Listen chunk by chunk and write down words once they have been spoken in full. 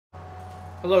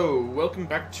Hello, welcome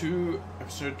back to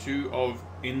episode 2 of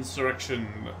Insurrection,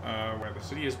 where the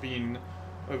city has been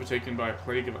overtaken by a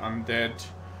plague of undead.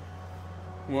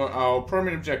 Well, our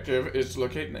primary objective is to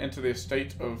locate and enter the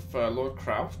estate of Lord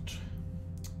Krauft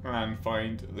and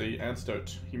find the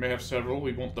antidote. He may have several,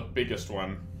 we want the biggest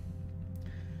one.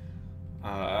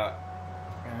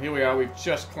 And here we are, we've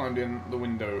just climbed in the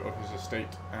window of his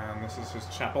estate, and this is his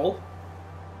chapel.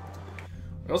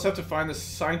 We also have to find the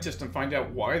scientist and find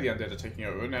out why the undead are taking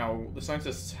over. Now, the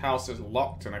scientist's house is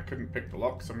locked and I couldn't pick the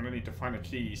lock, so I'm going to need to find a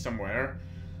key somewhere.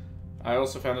 I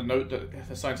also found a note that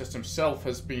the scientist himself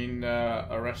has been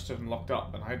arrested and locked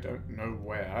up, and I don't know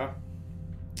where.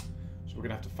 So we're going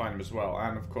to have to find him as well.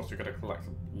 And of course we've got to collect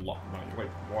a lot of money. Like,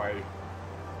 why?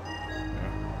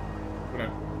 You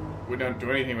know, we don't do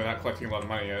anything without collecting a lot of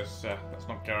money, as that's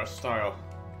not Garrett's style.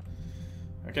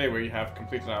 Okay, we have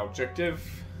completed our objective.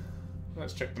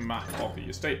 Let's check the map of the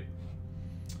estate.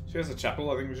 So here's the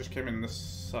chapel. I think we just came in this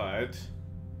side.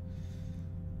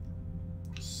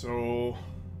 So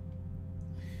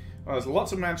there's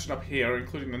lots of mansion up here,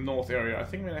 including the north area. I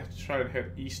think we're gonna have to try and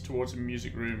head east towards the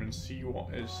music room and see what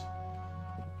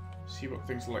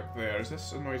things are like there. Is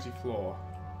this a noisy floor?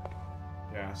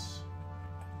 Yes.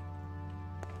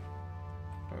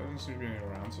 There doesn't seem to be any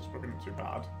around, so it's probably not too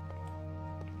bad.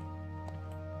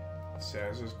 It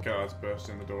says as guards burst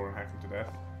in the door and hack him to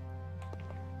death.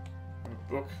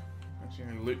 A book. Actually,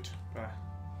 any loot.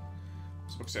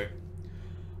 What's the book say?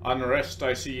 Unrest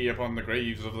I see upon the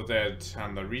graves of the dead,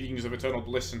 and the readings of eternal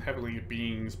bliss and heavenly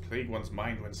beings plague one's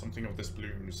mind when something of this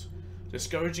blooms.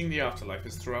 Discouraging the afterlife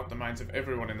is throughout the minds of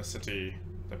everyone in the city.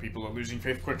 The people are losing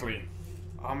faith quickly.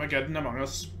 Armageddon among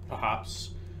us,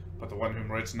 perhaps, but the one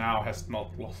whom writes now has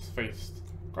not lost faith.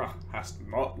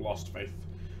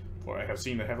 For I have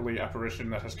seen the heavenly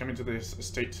apparition that has come into this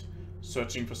estate,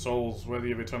 searching for souls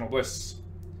worthy of eternal bliss.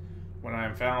 When I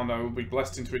am found, I will be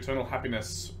blessed into eternal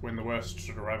happiness when the worst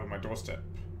should arrive on my doorstep.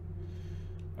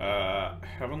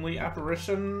 Heavenly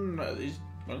apparition? These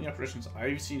only apparitions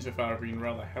I've seen so far have been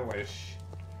rather hellish.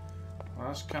 Well,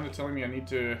 that's kind of telling me I need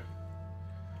to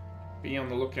be on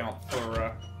the lookout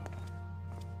for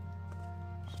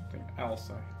something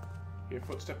else. I hear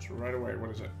footsteps right away.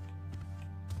 What is it?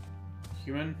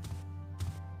 Human?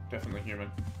 Definitely human.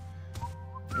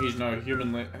 He's no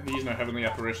heavenly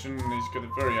apparition, and he's got a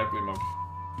very ugly mug.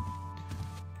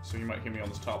 So you might hear me on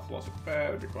this top floor, so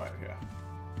better be quiet here.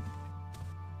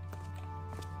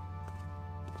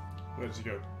 Where does he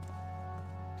go?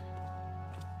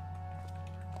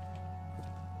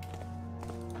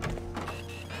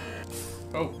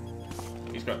 Oh!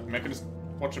 He's got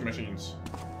watcher machines.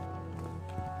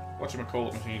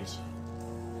 Whatchamacallit machines.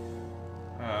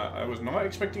 I was not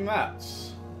expecting that.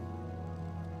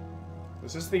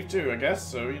 This is Thief 2, I guess,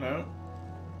 so, you know.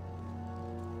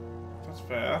 That's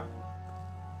fair.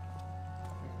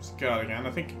 It's a guard again.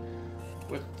 I think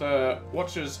with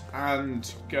watchers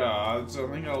and guards, I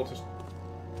think I'll just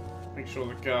make sure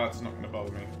the guard's not going to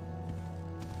bother me.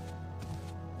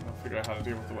 I'll figure out how to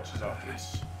deal with the watchers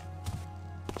afterwards.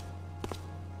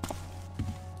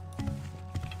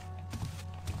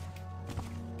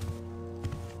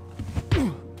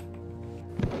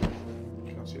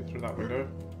 That window.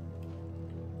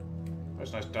 That's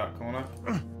a nice dark corner.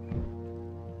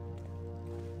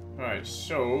 Alright,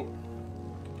 so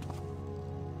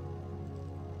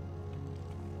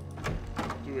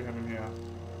what do we have in here?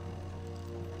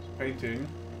 It's a painting.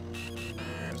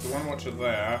 There's the one watcher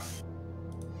there.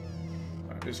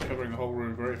 That is covering the whole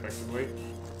room very effectively.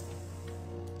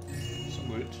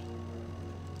 Some loot.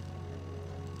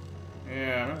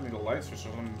 Yeah, I'm gonna need a light switch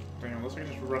or something, unless I can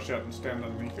just rush out and stand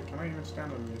underneath it. Can I even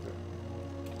stand underneath it?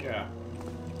 Yeah.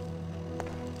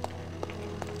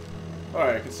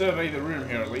 Alright, I can survey the room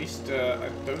here at least. I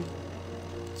don't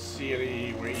see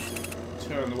any way to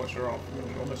turn the watcher off.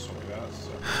 Almost something like that,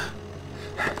 so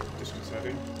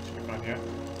disconcerting. Should be fine here.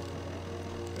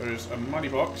 There's a money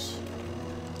box.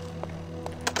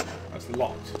 That's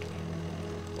locked.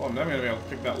 Well, I'm never gonna be able to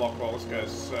pick that lock while this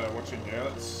guy's watching here.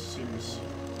 That seems...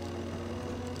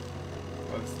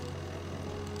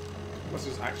 Unless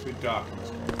it's actually dark in this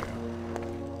corner here.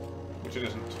 Which it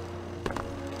isn't.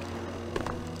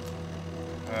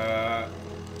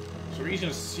 So he's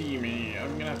gonna see me.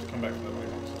 I'm gonna have to come back to that way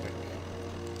once, I think.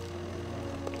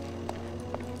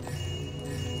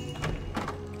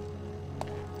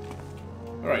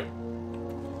 Alright.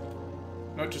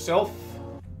 Note to self.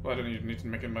 Well, I don't even need to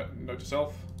make a note to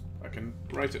self. I can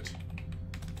write it.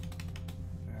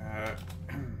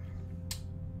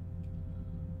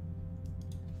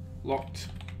 Locked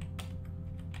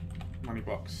money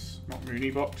box, not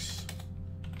Mooney box.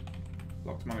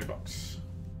 Locked money box.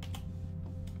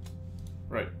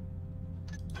 Right.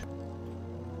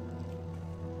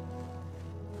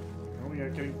 Oh, we are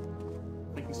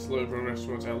making slow progress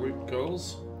towards our loot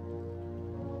goals.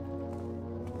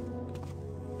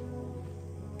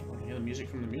 I hear the music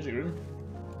from the music room.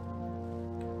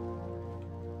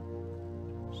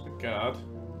 There's the guard.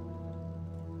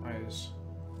 Eyes.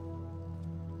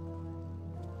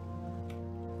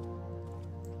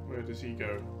 Where does he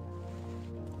go?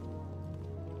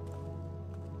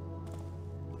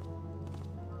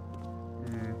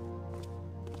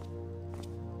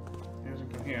 He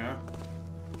hasn't come here.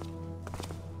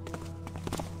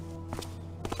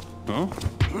 Huh?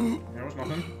 There was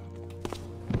nothing.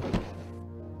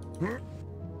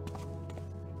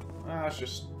 Let's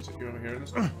just sit you over here in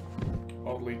this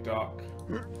oddly dark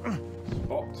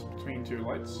spot between two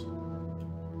lights.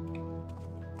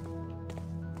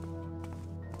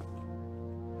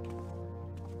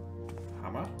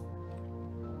 Hammer.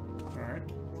 Alright,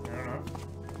 fair enough.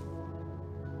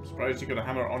 I'm surprised you got a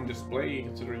hammer on display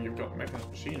considering you've got mechanist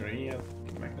machinery.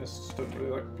 Mechanists don't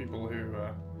really like people who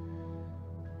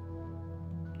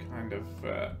kind of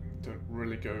don't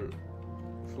really go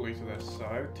fully to their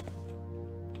side.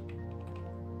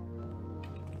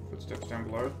 Footsteps down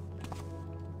below.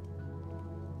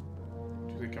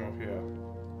 Do they come up here?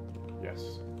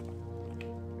 Yes.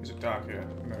 Is it dark here?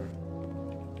 No.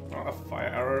 Not a fire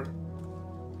arrow.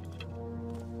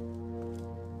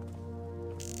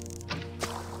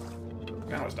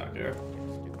 Now it's dark here.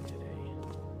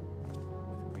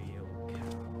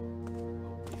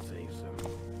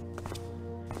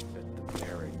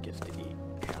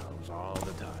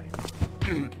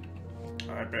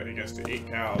 I bet he gets to eat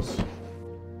cows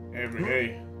every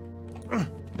day.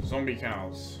 Zombie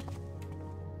cows.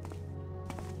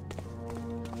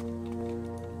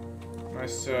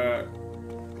 Nice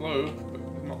globe, but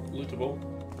not lootable.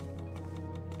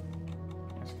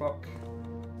 Nice clock.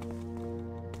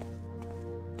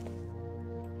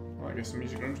 Well, I guess the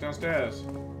music room's downstairs.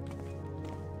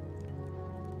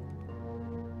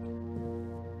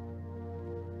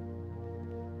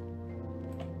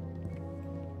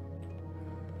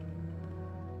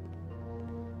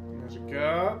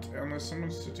 Guard, and there's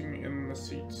someone sitting in the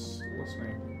seats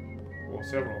listening. Or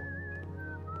several.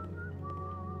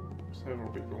 Several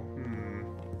people.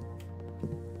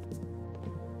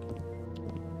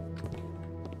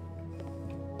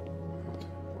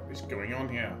 What is going on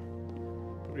here?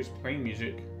 Nobody's playing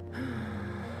music.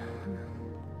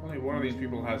 Only one of these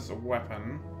people has a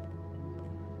weapon.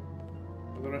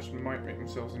 But the rest might make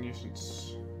themselves a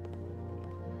nuisance.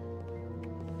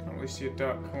 Can't really see a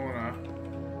dark corner.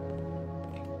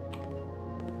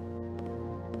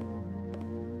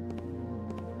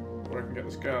 Where I can get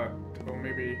this guard, or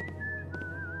maybe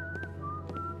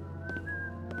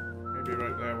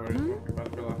right there where he's walking by the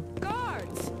pillar.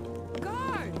 Guards!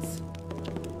 Guards!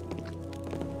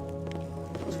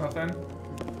 That's nothing.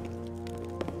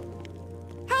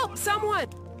 Help! Someone!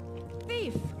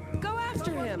 Thief! Go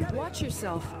after him! Watch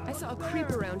yourself. I saw a creep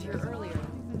around here earlier.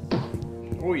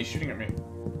 Oh, he's shooting at me.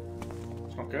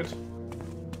 It's not good.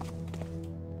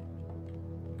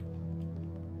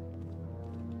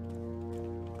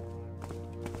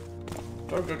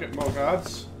 Don't go get more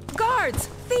guards. Guards!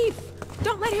 Thief!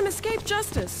 Don't let him escape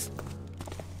justice!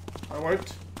 I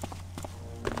won't.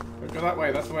 Don't go that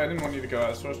way. That's the way I didn't want you to go.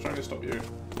 That's what I was trying to stop you.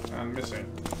 And missing.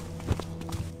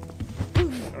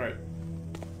 Alright.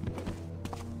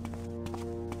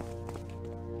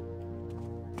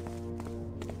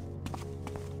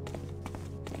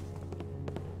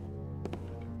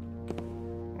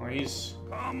 Oh, he's...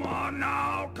 Come on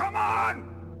now! Come on!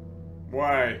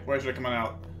 Why? Why should I come on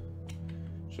out?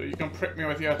 So you can prick me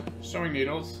with your sewing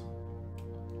needles.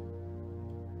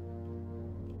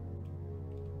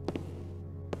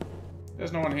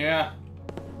 There's no one here.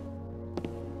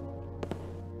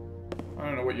 I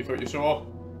don't know what you thought you saw,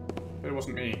 but it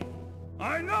wasn't me.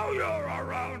 I know you're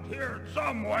around here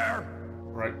somewhere.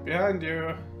 Right behind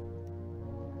you.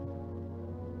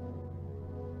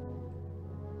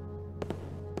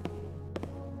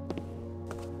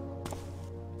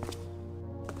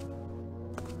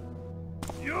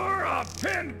 You're a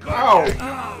pincoat.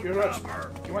 Ow! You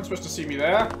weren't supposed to see me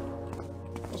there. It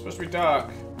was supposed to be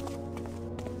dark.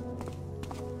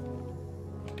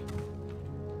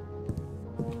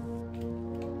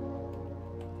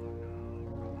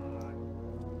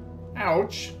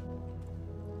 Ouch!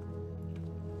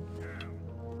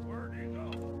 Where'd he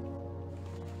go?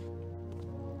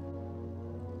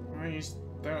 Oh, he's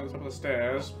down at the top of the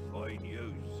stairs. Find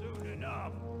you soon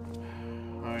enough.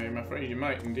 I'm afraid you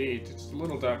might indeed. It's a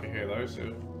little darker here though, so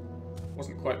it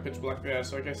wasn't quite pitch black there,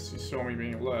 so I guess you saw me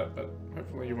being alert, but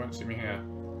hopefully you won't see me here.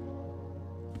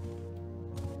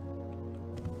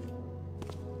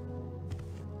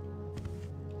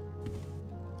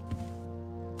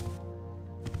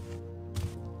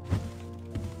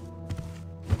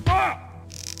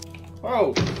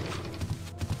 Oh!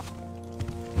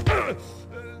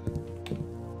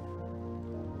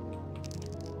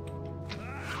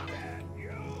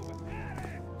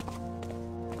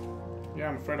 Yeah,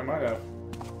 I'm afraid I might have.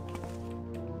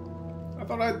 I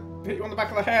thought I'd hit you on the back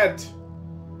of the head.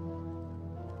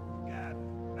 Get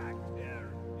back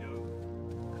there, you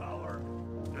color.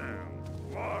 Damn,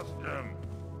 lost him.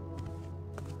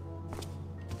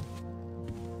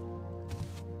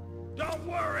 Don't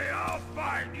worry, I'll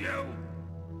find you.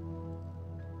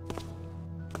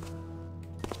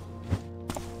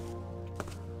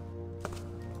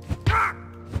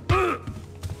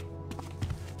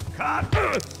 Cut.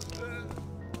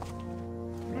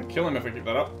 I'm gonna kill him if I keep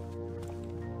that up.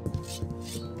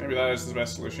 Maybe that is the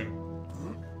best solution.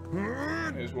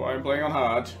 Is why I'm playing on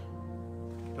hard.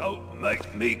 Don't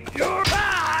make me your.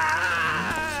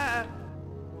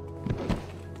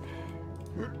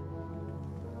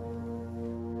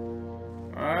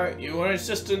 Alright, you were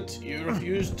insistent. You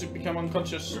refused to become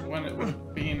unconscious when it would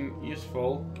have been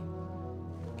useful.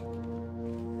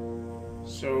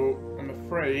 So, I'm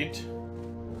afraid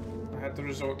I had to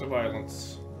resort to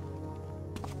violence.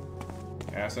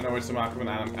 Yes, I know it's the mark of an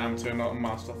amateur, not a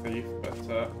master thief, but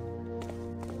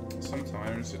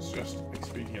sometimes it's just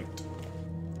expedient.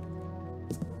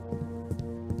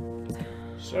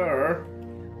 Sir,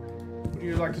 would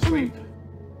you like to sleep?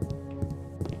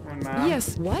 And ma'am?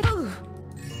 Yes, what?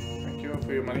 Thank you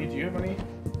for your money. Do you have money?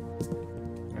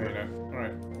 No, you don't.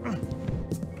 Alright.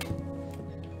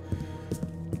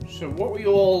 So, what were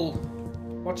you all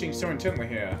watching so intently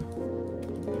here?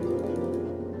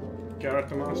 Garrett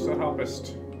the Master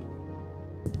Harpist.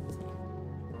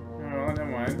 Oh, never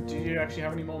mind. Do you actually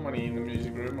have any more money in the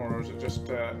music room, or is it just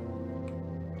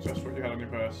what you had on your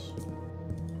purse?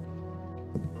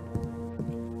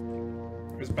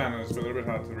 There's banners, but they're a bit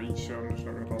hard to reach, so I'm just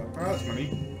not going to bother. Oh, that's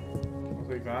money. I'll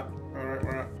take that. Alright,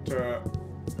 we're at,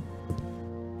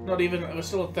 not even, we're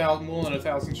still more than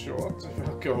 1,000 short of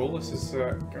our goal. This is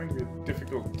going to be a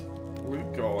difficult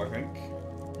loot goal, I think.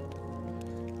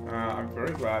 I'm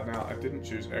very glad now I didn't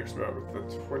choose expert with the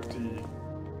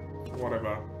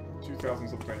 2,000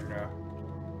 something,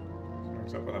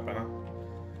 what's up with that banner?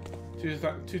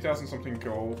 2,000 something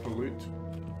gold for loot.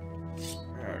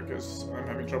 Because I'm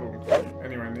having trouble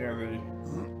anywhere near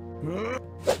the,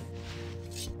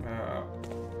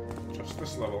 just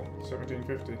this level,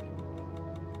 1750.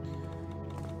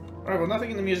 Alright, well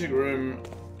nothing in the music room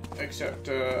except,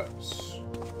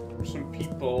 some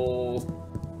people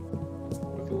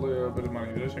with a little bit of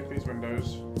money. Did I check these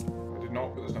windows? I did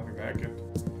not, but there's nothing there. Good.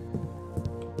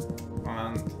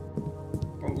 And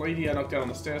the lady I knocked down on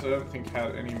the stairs I don't think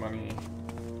had any money.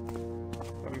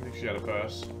 I don't think she had a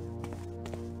purse.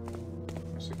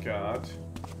 There's a guard.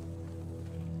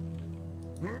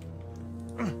 No,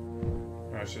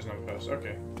 she doesn't have a purse.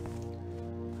 Okay.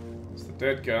 It's the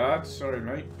dead guard. Sorry,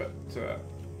 mate, but, you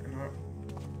know,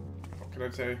 what can I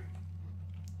say?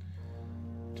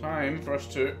 Time for us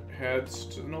to head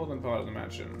to the northern part of the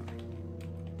mansion.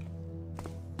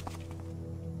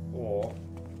 Or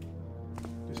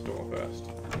this door first.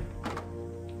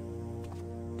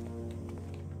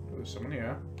 There's someone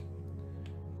here.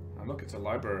 And look, it's a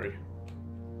library.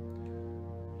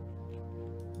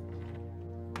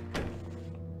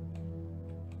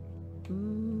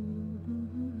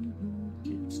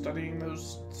 Keep studying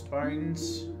those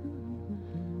spines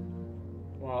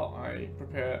while I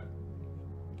prepare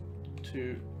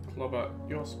to clobber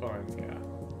your spine here.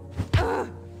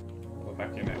 Pull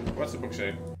back your neck. What's the book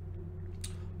say?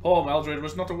 Poor Mildred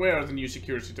was not aware of the new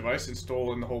security device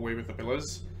installed in the hallway with the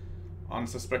pillars.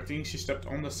 Unsuspecting, she stepped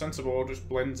on the sensor board which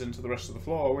blends into the rest of the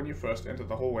floor when you first entered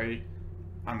the hallway,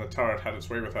 and the turret had its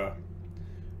way with her.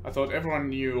 I thought everyone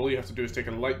knew all you have to do is take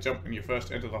a light jump when you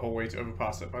first enter the hallway to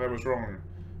overpass it, but I was wrong.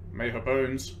 May her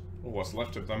bones, or what's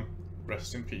left of them,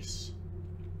 rest in peace.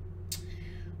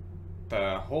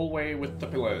 The hallway with the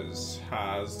pillars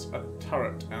has a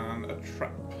turret and a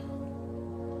trap.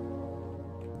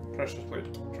 Pressure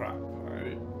plate trap.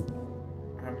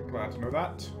 I am glad to know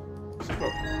that. What's the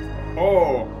book?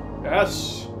 Oh,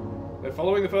 yes! They're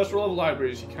following the first rule of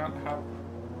libraries. You can't have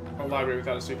a library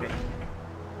without a secret.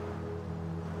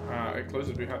 It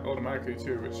closes automatically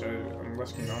too, which I'm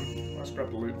less keen on. Let's grab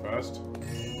the loot first.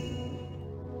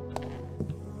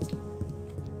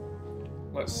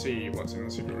 Let's see what's in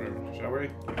the secret room, shall we?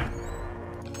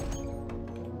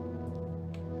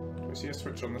 Do we see a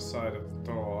switch on this side of the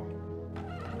door?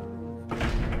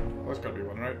 Well, there's gotta be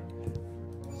one, right?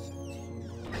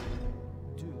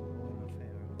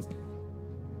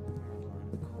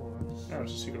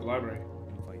 it's a secret library.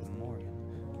 Fighting Morgan.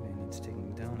 Man needs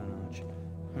taking down a notch.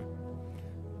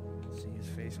 See his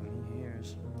face when he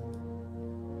hears.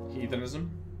 Heathenism.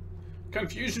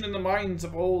 Confusion in the minds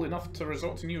of all enough to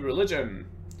resort to new religion.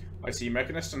 I see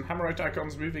mechanists and hammerite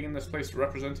icons moving in this place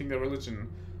representing their religion.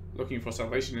 Looking for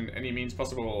salvation in any means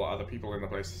possible are the people in the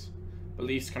place.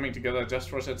 Beliefs coming together just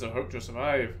for a sense of hope to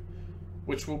survive.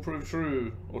 Which will prove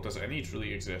true, or does any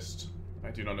truly exist?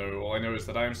 I do not know. All I know is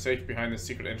that I am safe behind this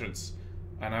secret entrance,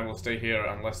 and I will stay here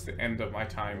unless the end of my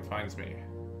time finds me.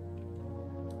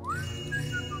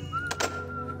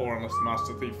 Or unless the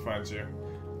Master Thief finds you.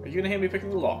 Are you going to hear me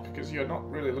picking the lock? Because you're not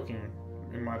really looking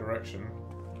in my direction.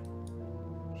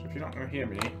 So if you're not going to hear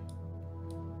me...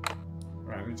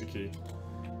 Right, I need a key.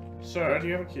 Sir, do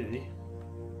you have a key?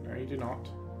 No, you do not.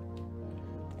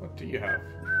 What do you have?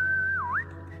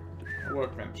 A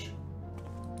workbench.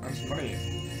 And some money.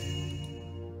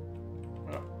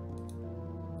 Oh.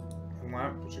 A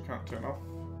lamp, which you can't turn off.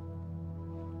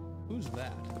 Who's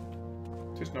that?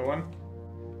 There's no one.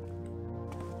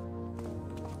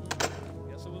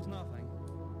 Guess it was nothing.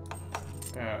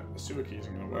 The sewer key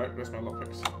isn't going to work. Where's my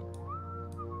lockpicks?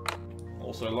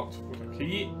 Also locked with a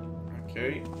key.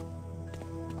 Okay.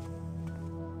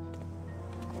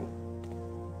 Oh.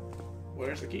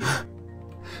 Where's the key?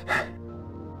 Not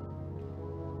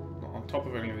on top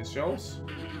of any of these shelves.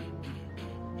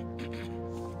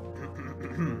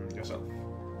 Yourself.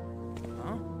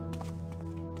 Huh?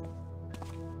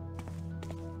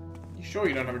 You sure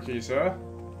you don't have a key, sir?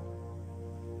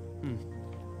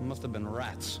 Must have been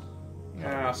rats.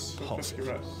 Yes, pesky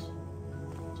rats.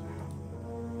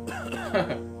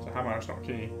 It's a hammer, it's not a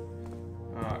key.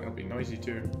 It'll be noisy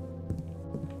too.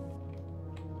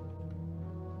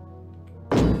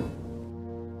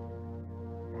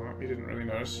 Well, you didn't really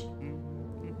notice.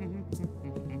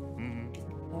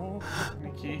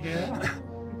 Any key here?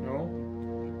 No.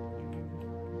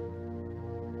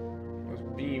 There's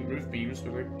roof beams,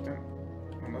 but I don't.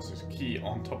 Unless there's a key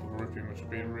on top of a roof beam, which would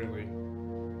be really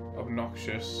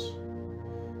obnoxious.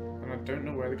 And I don't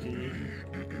know where the key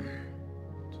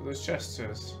to those chests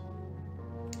is.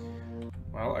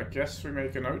 Well, I guess we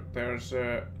make a note. There's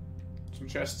some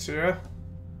chests here.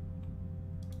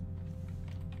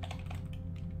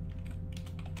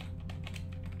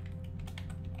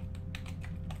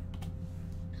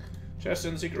 Chests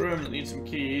in the secret room that need some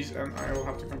keys, and I will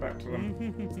have to come back to them.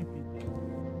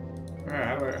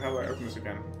 How do I open this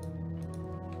again?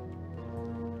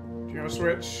 Do you have a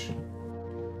switch?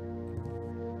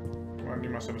 Come on, you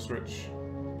must have a switch.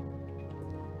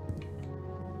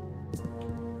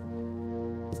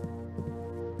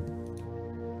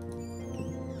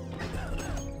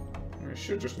 It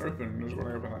should just open as when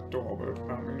I open that door, but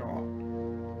apparently not.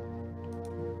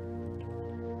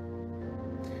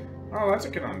 Oh, that's a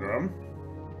conundrum.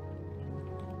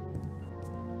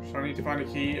 So I need to find a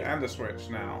key and a switch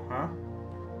now, huh?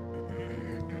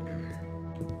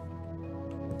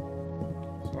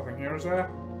 There's nothing here, is there?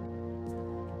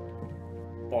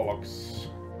 Bollocks.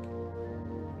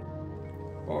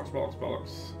 Bollocks, bollocks,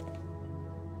 bollocks.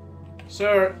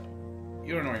 Sir,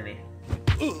 you're annoying me.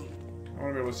 I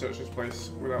want to be able to search this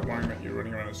place without worrying that you're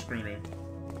running around and screaming.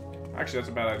 Actually, that's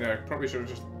a bad idea. I probably should have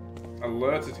just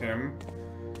alerted him,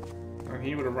 and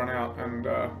he would have run out and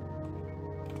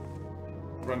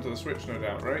run to the switch, no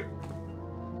doubt, right?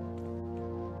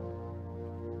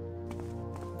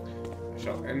 I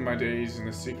shall end my days in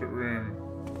this secret room,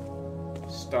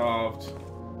 starved,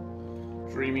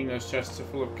 dreaming those chests are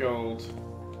full of gold.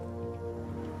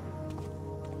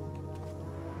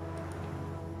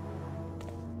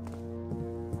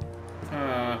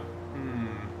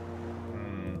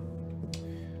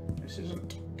 This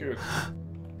isn't good.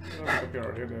 Oh, I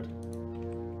already did.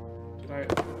 Did I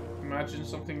imagine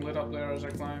something lit up there as I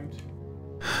climbed?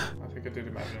 I think I did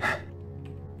imagine it.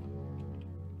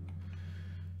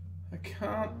 I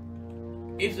can't...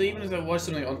 Even if there was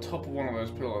something on top of one of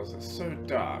those pillars, it's so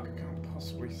dark, I can't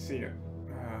possibly see it.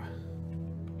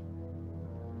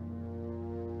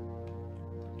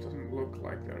 It doesn't look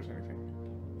like there's anything.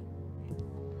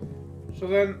 So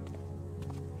then,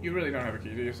 you really don't have a key,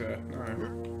 do you, sir? No.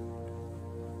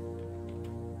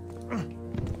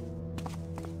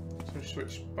 So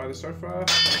switch by the sofa.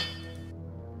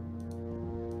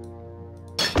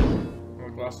 Oh,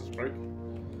 the glasses break.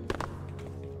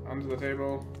 Under the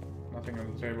table. Nothing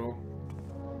under the table.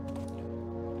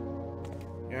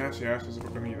 Yes, yes, there's a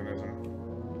book on heathenism.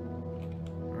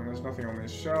 And there's nothing on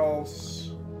these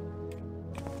shelves.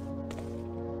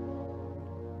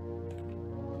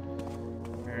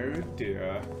 Oh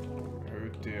dear. Oh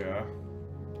dear.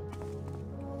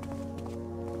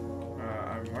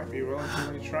 I might be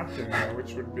relatively trapped in there,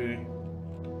 which would be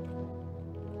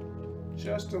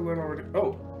just a little...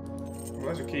 Oh! Well,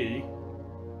 there's a key.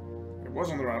 It was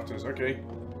on the rafters, okay.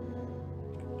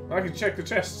 I can check the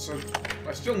chests, so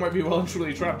I still might be well and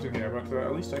truly trapped in here, but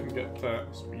at least I can get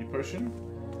speed potion.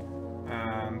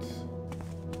 And...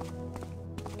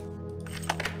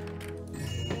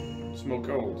 some more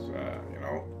gold, you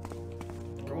know.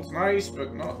 Gold's nice,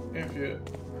 but not if you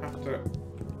have to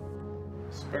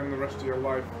spend the rest of your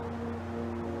life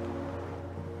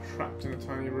trapped in a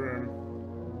tiny room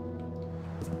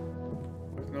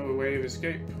with no way of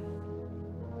escape.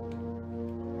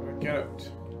 Garrett,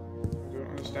 I don't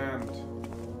understand.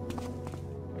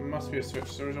 There must be a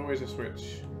switch. There is always a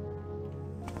switch.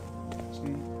 It's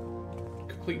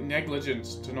complete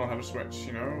negligence to not have a switch,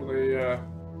 you know? The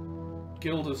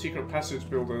Guild of Secret Passage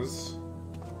Builders,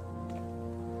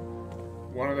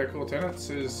 one of their core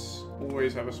tenets is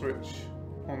always have a switch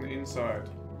on the inside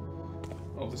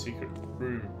of the secret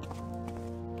room.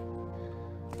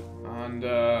 And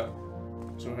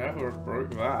so whoever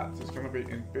broke that is going to be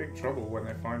in big trouble when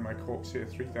they find my corpse here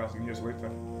 3,000 years later.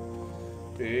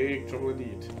 Big trouble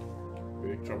indeed.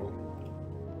 Big trouble.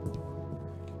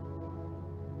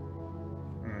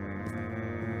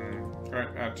 Alright,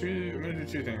 I'm going to do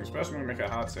two things. First, I'm going to make a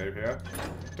hard save here.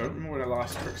 Don't remember when I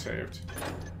last quick saved.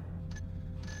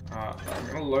 I'm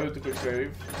going to load the quick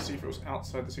save to see if it was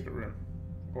outside the secret room.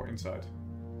 Or inside.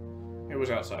 It was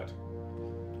outside.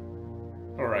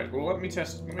 Alright, well let me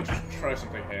just try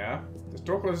something here. This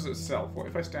door closes itself. What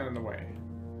if I stand in the way?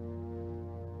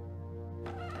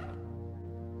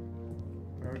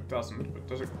 No, it doesn't, but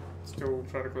does it still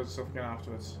try to close itself again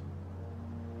afterwards?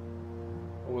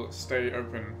 Or will it stay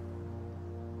open?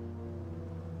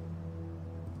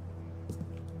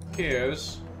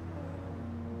 Here's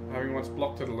having once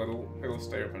blocked it a little, it'll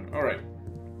stay open. Alright.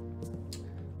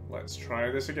 Let's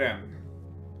try this again.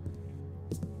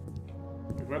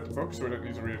 We've read the book, so we don't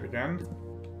need to read it again.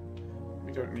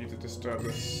 We don't need to disturb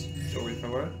this jolly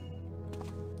fellow.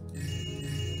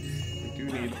 We do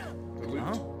need the loot.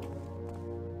 Huh?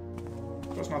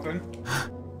 That's nothing.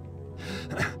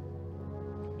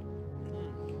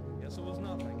 Guess it was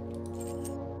nothing.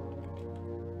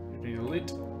 You need a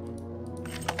loot.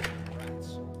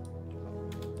 Rats.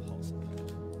 Repulsive.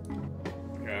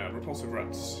 Yeah, repulsive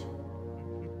rats.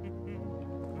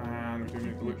 And we do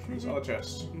need the loot from this other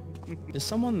chest. Is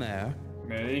someone there?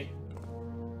 Nay.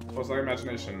 What's thy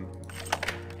imagination?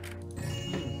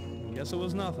 Guess it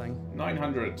was nothing.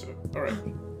 900. Alright.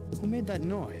 Who made that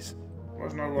noise?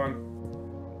 Was no one.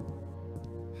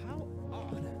 How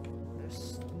odd.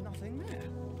 There's nothing there.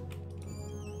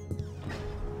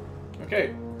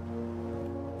 Okay.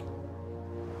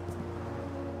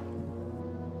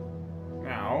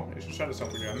 Now, it should shut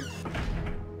itself again.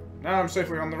 Now I'm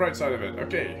safely on the right side of it.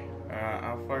 Okay.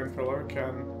 Our fine fellow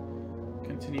can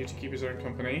continue to keep his own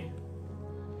company.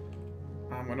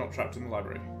 And we're not trapped in the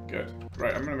library. Good.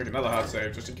 Right, I'm going to make another hard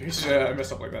save just in case I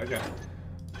mess up like that again.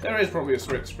 There is probably a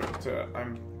switch, but I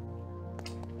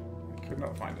could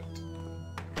not find it.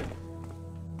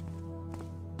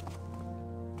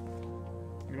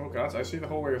 Oh god, I see the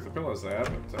hallway with the pillars there,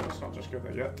 but let's not just go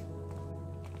there yet.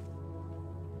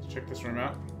 Let's check this room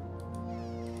out.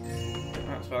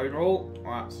 That's valuable.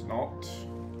 That's not.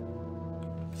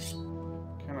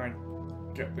 Can I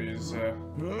get these? Yeah,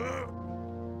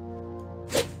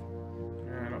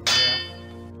 not there.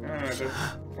 No, don't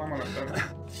climb on it. Don't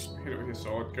hit it with your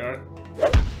sword, Garrett.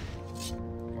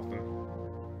 Nothing.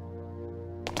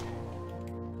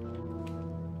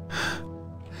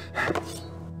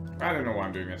 I don't know why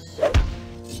I'm doing this. Yeah.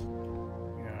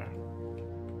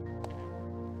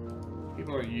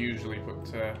 People don't usually put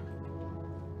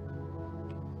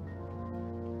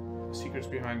secrets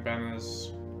behind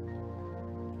banners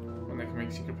when they can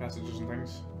make secret passages and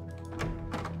things.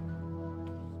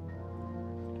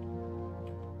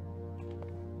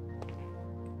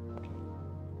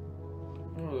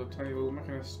 Oh, the tiny little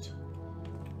mechanist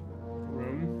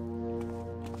room.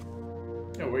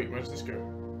 Oh wait, where's this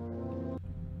go?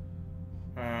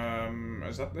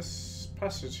 Is that this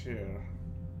passage here?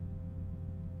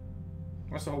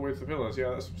 That's the whole way to the pillars.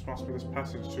 Yeah, this must be this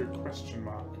passage to question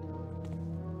mark.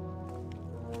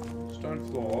 Stone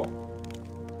floor.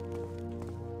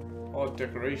 Odd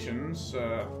decorations.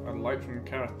 A light from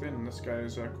Garrett. This guy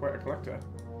is quite a collector.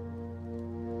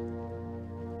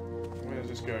 Where does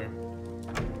this go?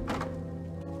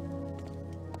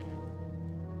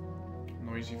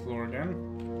 Noisy floor again.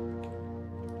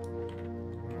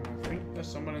 I think there's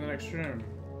someone in the next room.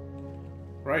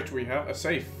 Right, we have a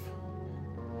safe,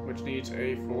 which needs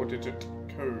a 4-digit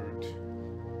code.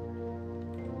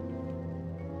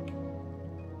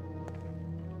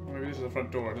 Maybe this is the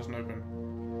front door, it doesn't open.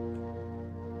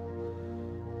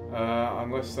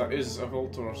 Unless that is a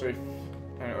vault or a safe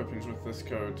and it opens with this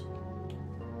code.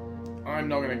 I'm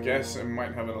not going to guess. It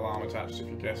might have an alarm attached if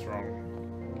you guess wrong.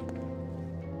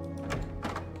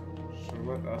 So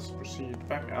let us proceed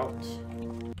back out.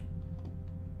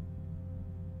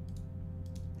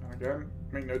 And again,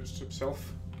 make notes to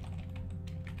himself.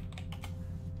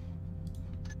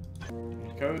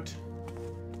 Code.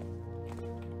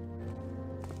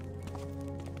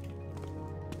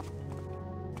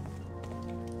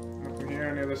 Nothing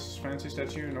here near this fancy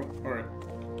statue? Nope. Alright.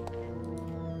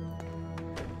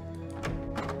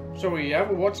 So we have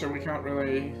a watcher we can't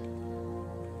really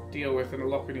deal with and a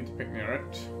lock we need to pick near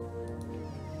it.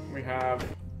 We have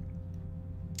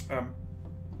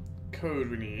code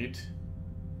we need.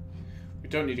 We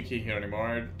don't need a key here anymore.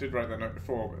 I did write that note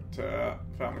before, but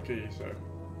found the key, so.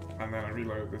 And then I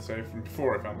reloaded the save from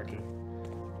before I found the key.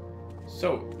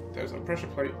 So, there's a pressure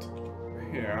plate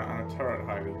here and a turret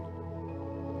hiding.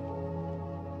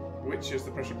 Which is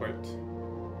the pressure plate?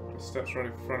 The steps right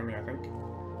in front of me, I think.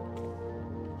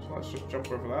 So let's just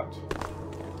jump over that.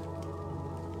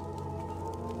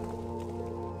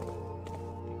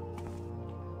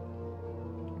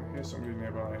 I hear somebody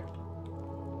nearby.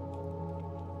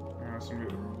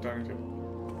 Somebody at the dining table.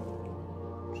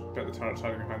 Just bet the turret's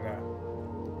hiding behind there.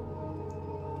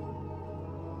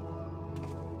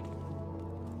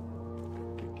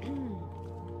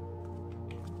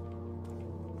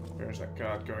 Where's that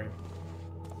guard going?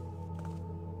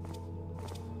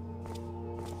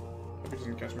 Hope he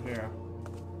doesn't catch me here.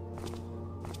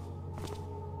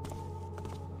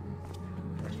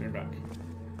 He's coming back.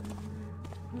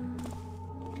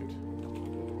 Good.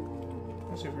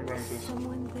 Let's see if we can run into this.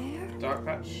 Someone there? Dark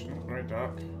patch? Not very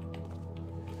dark.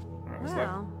 Alright,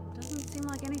 Well, doesn't seem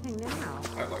like anything now.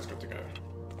 that light's got to go.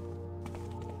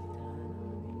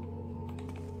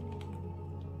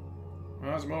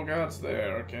 Well, there's more guards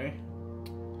there, okay.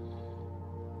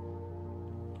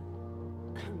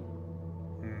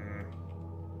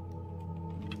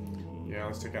 Yeah,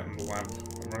 let's take out the lamp.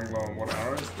 I'm running low on water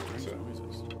arrows, but it's a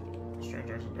strange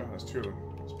reason. Oh, there's two of them.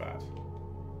 That's bad.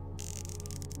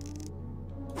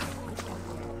 I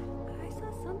saw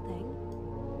something.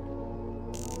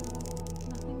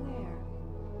 Nothing there.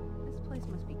 This place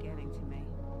must be getting to me.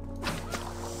 Is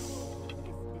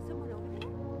someone over there?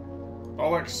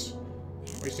 Bollocks!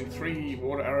 Wasting 3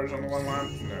 water arrows on the one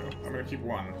lamp? No, I'm gonna keep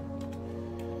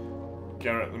 1.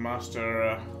 Garrett, the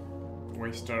master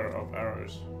waster of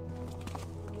arrows.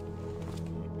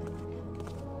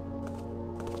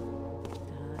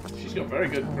 She's got very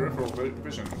good peripheral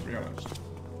vision, to be honest.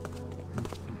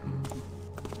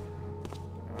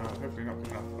 Hopefully not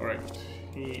good enough. Alright,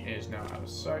 he is now out of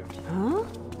sight. Huh?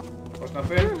 What's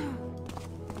nothing?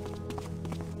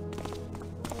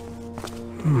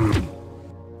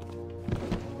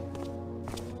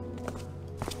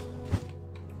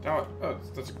 Oh,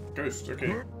 that's a ghost,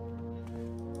 okay.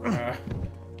 No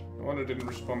wonder it didn't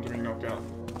respond to being knocked out.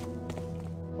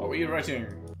 What were you writing?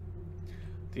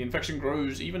 The infection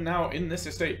grows even now in this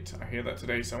estate. I hear that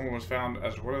today someone was found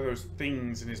as one of those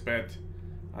things in his bed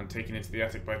and taken into the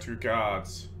attic by 2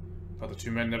 guards. But the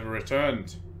 2 men never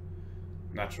returned.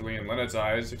 Naturally, in Leonard's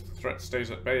eyes, if the threat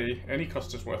stays at bay, any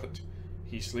cost is worth it.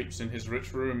 He sleeps in his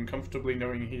rich room, comfortably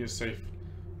knowing he is safe,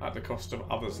 at the cost of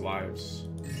others' lives.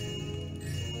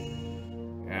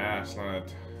 Yes,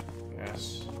 Leonard.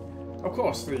 Yes. Of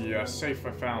course, the safe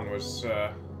I found was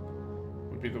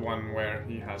would be the one where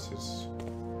he has his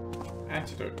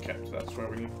antidote kept. That's what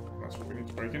we need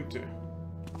to break into.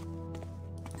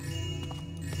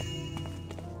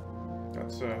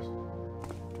 That's a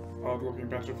odd-looking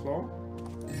patch of floor.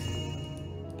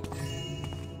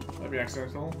 That'd be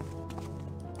accidental.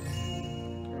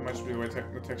 It might just be the way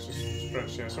the texture's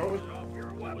stretched here. So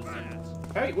what was...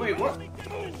 Hey, wait, what?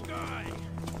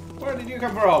 Where did you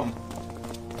come from?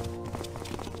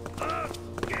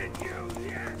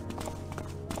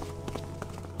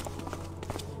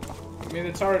 May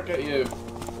the turret get you.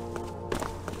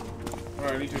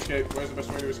 Alright, I need to escape. Where's the best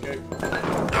way to escape?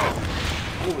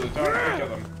 Oh, the turret did get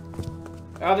them.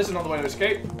 Ah, this is not the way to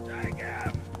escape. Do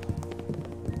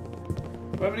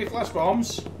I have any flash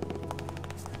bombs?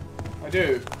 I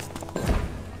do.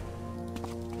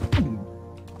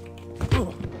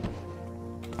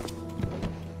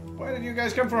 Where did you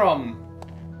guys come from?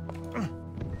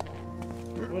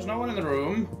 There was no one in the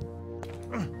room.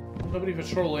 Nobody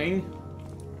patrolling.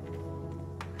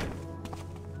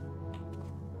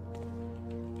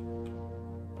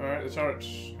 Alright, the turret.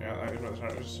 Yeah, that is where the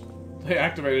turret is. They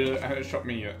activated it and it shot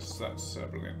me. Yes, that's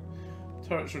brilliant.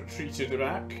 Turret's retreated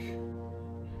back.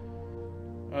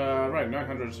 Right,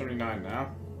 979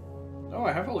 now. Oh,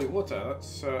 I have holy water.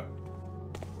 That's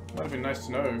Might have been nice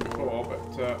to know before,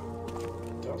 but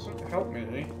it doesn't help me.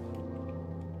 It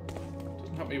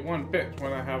doesn't help me one bit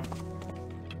when I have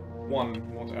one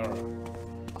water arrow.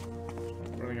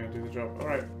 I'm really going to do the job.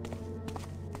 Alright.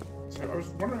 So I was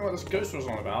wondering what this ghost was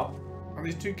on about, and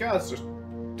these two guards just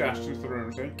dashed into the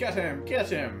room saying, "Get him! Get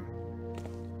him!"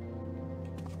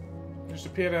 He just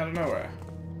appeared out of nowhere.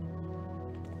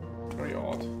 Very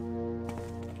odd.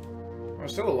 I'm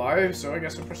still alive, so I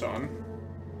guess I press on.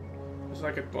 It's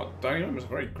like a what, dining room? It's a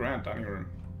very grand dining room.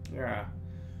 Yeah.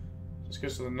 This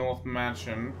goes to the North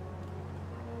Mansion.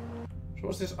 So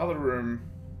what's this other room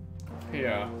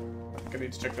here? I think I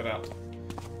need to check that out.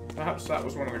 Perhaps that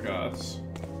was one of the guards.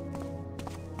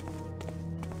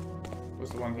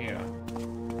 Was the one here?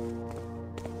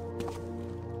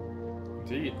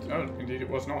 Indeed. Oh, indeed it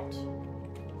was not.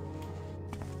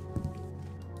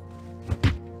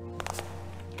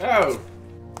 Oh!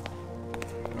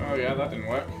 Oh yeah, that didn't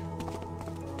work.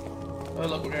 Oh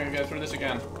look, we're gonna go through this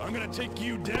again. I'm gonna take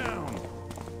you down.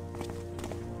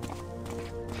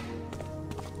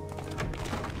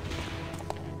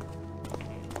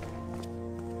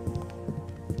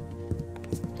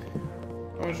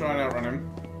 I'm gonna try and outrun him.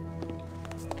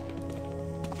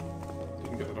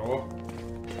 Didn't get the door.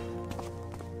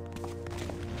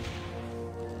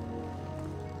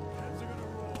 Heads are gonna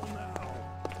roll now.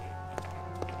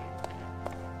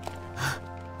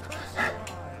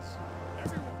 Everyone,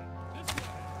 this way.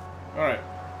 Alright.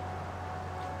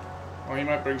 Well, he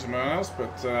might bring someone else,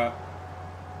 but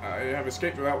I have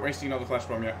escaped without wasting another flash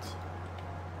bomb yet.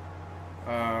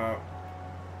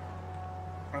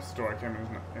 That's the door I came in,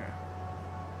 isn't it? Yeah.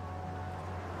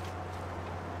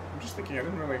 I'm just thinking I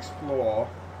didn't really explore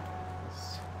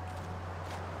this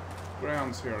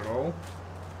grounds here at all.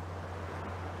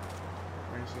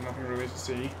 There's nothing really to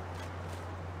see.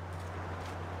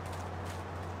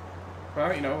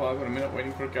 Well, you know, while I've got a minute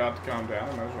waiting for a guard to calm down,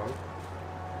 I might as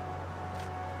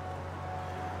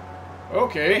well.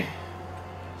 Okay.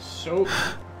 So,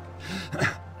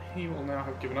 he will now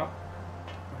have given up,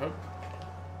 I hope.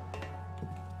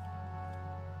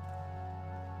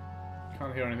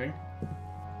 Can't hear anything.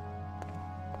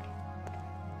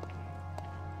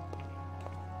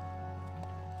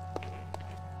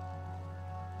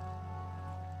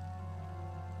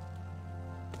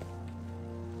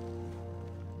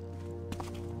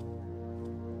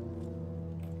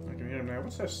 I can hear him now.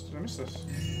 What's this? Did I miss this?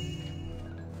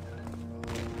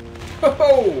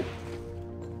 Oh!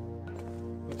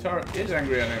 The turret is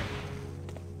angry at him.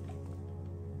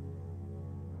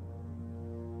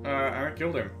 And it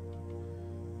killed him.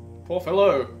 Poor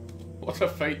fellow. What a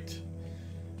fate.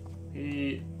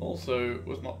 He also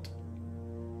was not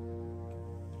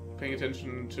paying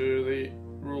attention to the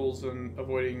rules and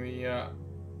avoiding the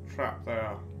trap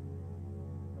there.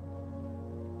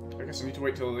 I guess I need to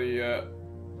wait till the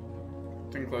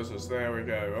thing closes. There we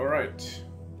go. Alright.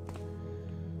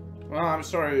 Well, I'm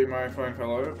sorry, my fine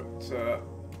fellow,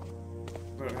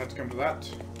 but it had to come to that.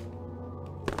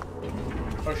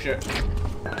 Oh shit.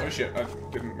 Oh shit, I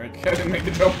didn't make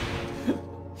the jump.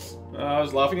 I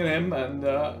was laughing at him and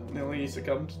nearly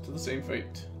succumbed to the same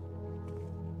fate.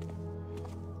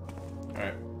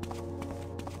 Alright.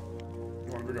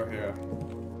 What have we got here?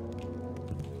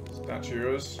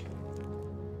 Statues.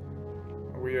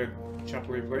 A weird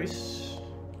chapel-y place.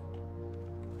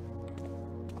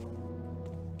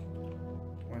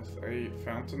 With a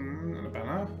fountain and a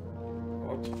banner.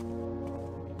 Odd.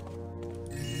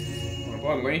 More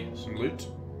importantly, some loot.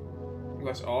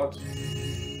 Less odd.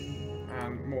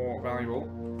 And more valuable.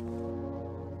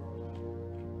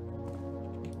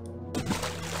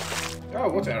 Oh,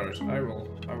 what arrows? I will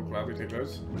gladly take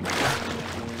those. And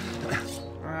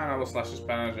I will slash this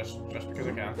banner just because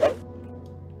I can.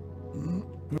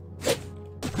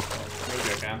 Maybe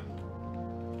I can.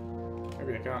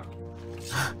 Maybe I can't.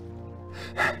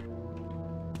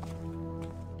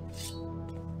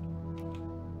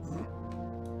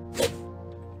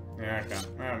 Yeah, I can.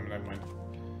 Never mind.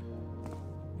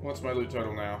 What's my loot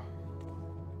total now?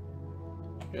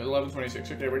 Yeah,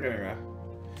 1126. Okay, we're getting there.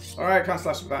 Alright, can't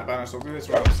slash that banner, so I'll do this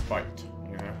while it's fight.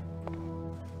 You know.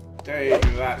 Take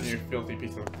that, you filthy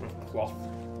piece of cloth.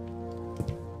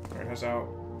 Where has our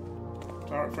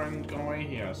turret friend gone away?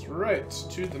 He has. Right,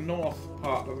 to the north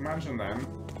part of the mansion then.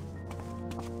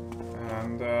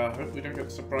 And hope we don't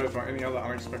get surprised by any other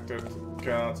unexpected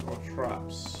guards or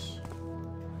traps.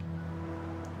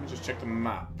 Let me just check the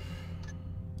map.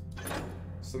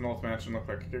 What's the North Mansion look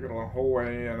like? You've got a long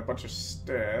hallway and a bunch of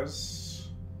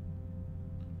stairs.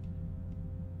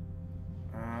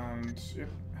 And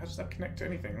how does that connect to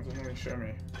anything? It doesn't really show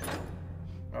me.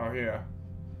 Oh, here.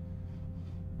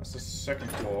 That's the second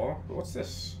floor. But what's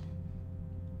this?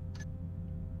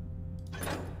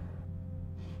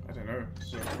 I know,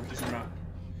 it's a confusing map.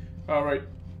 Alright.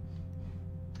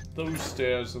 Those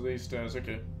stairs are these stairs,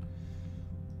 okay.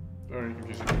 Very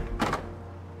confusing.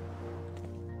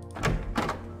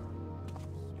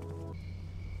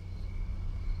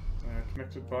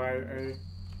 Connected by a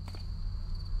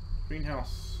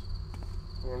greenhouse.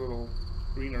 Or a little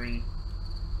greenery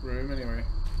room, anyway.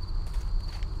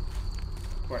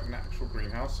 Quite an actual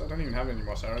greenhouse. I don't even have any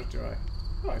moss arrows, do I?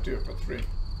 Oh, I do. I've got 3. I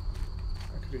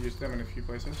could have used them in a few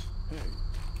places. Hey,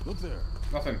 look there.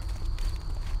 Nothing.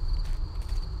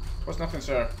 What's nothing,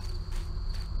 sir?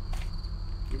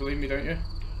 You believe me, don't you?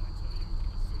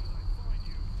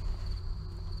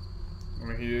 I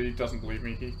mean, he doesn't believe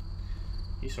me.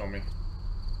 He saw me.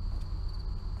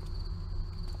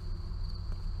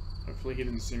 Hopefully he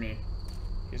didn't see me.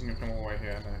 He isn't gonna come all the way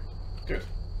here now. Good.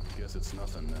 Guess it's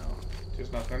nothing now.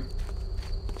 Just nothing.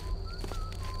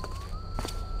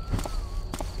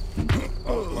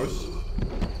 Oh, close.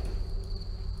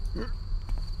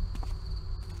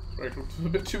 Very close. A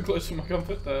bit too close for my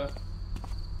comfort there.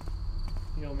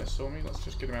 He almost saw me. Let's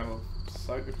just get him out of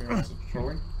sight if he wants to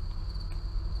trolling.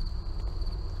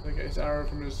 Did I get his arrow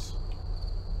from his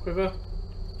quiver?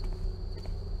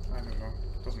 I don't know.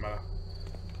 Doesn't matter.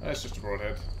 It's just a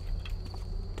broadhead.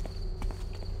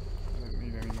 I don't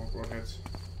need any more broadheads.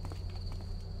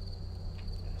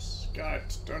 Yes,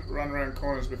 guards, don't run around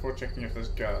corners before checking if there's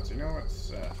guards. You know,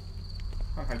 it's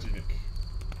unhygienic.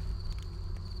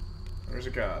 There is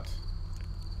a guard.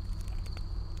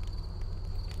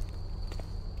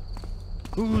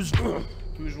 Who's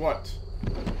what?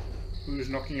 Who's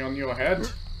knocking on your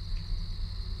head?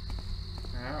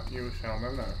 Now you shall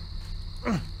never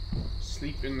know.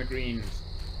 Sleep in the greens.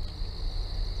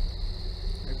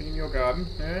 Anything in your garden?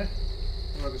 Eh?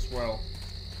 What about this well?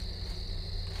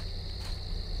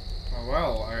 Oh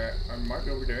well, I might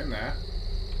be able to get in there.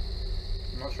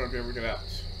 I'm not sure I'll be able to get out.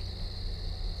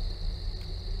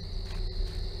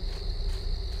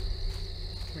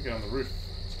 Let me get on the roof.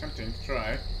 It's tempting to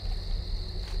try.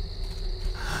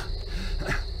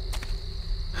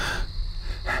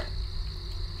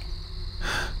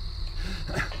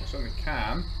 I certainly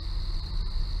can.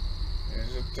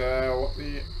 Is it what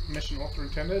the mission author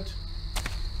intended?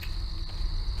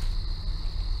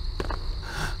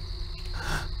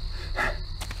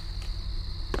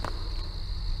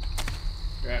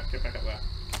 Yeah, get back up there.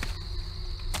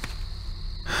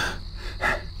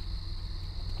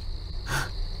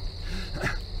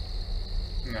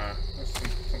 No, there's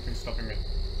something stopping me.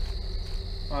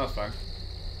 Oh, that's fine.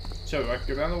 So, I can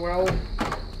go down the well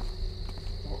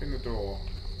or in the door.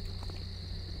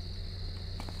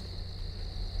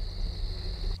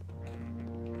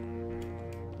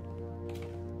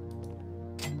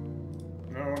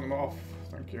 No, I want them off.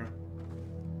 Thank you.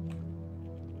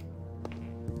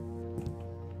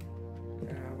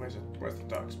 Yeah, where's the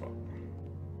dark spot?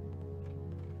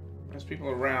 There's people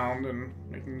around and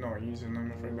making noise, and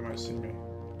I'm afraid they might see me.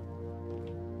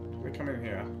 They come in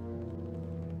here.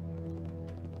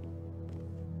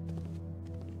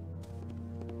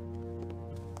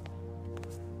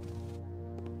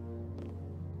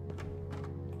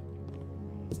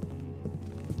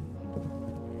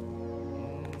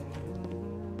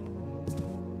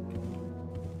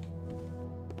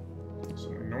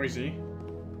 Something noisy.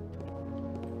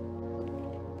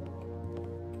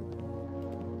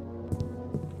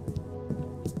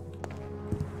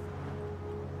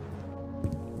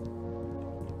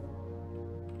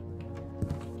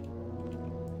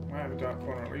 Dark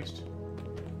corner at least.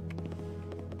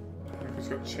 If it's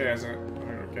got chairs in it, I'm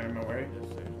gonna get in my way.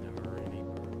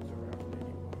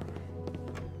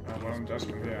 One does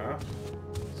come here.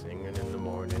 Singing in the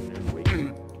morning and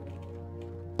waking.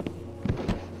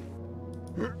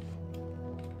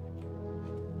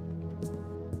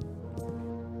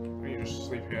 You just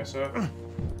sleep here, sir.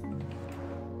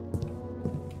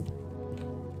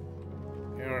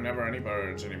 There are never any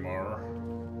birds anymore.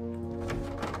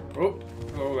 Oh,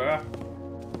 hello there.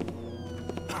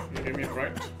 You gave me a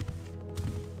fright.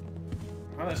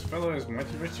 Ah, this fellow is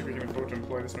mighty rich if we can afford to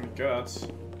employ this many guards.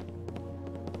 That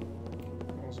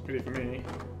was a pity for me.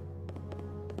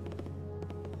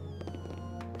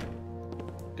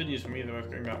 Good news for me, they're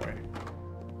both going that way.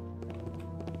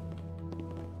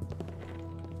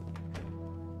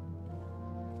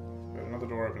 Got another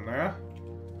door open there.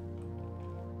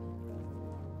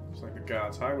 Looks like the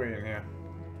guards' highway in here.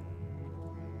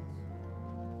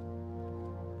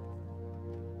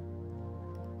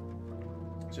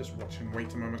 Just watch and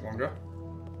wait a moment longer.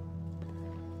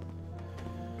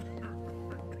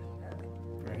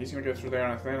 Yeah, he's gonna go through there,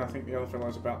 and I think the other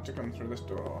fellow's about to come through this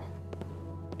door.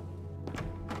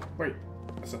 Wait,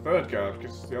 that's a third guard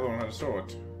because the other one had a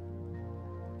sword.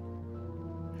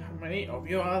 many of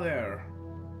you are there?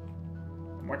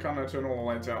 Why can't I turn all the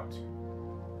lights out?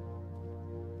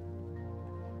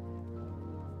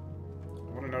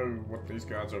 I want to know what these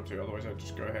guards are up to, otherwise I'd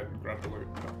just go ahead and grab the loot.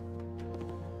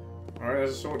 Alright,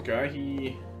 there's a sword guy.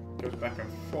 He goes back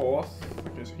and forth.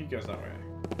 Okay, so he goes that way.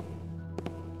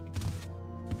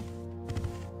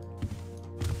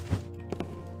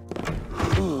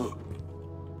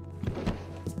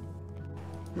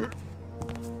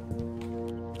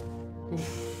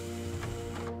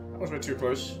 That was a bit too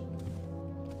close.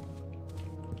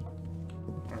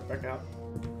 Alright, back out.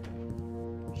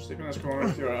 Sleep in this corner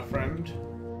if you're a friend.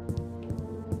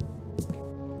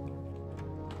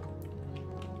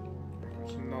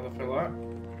 There's another fella.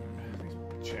 These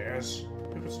chairs.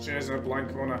 Who puts chairs in a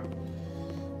blind corner?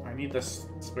 I need this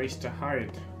space to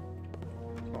hide.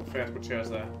 It's not fair to put chairs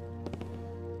there.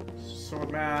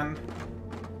 Sword man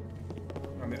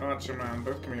and the archer man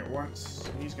both coming at once.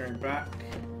 He's going back.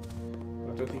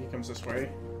 I don't think he comes this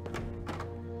way.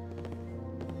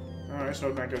 Alright,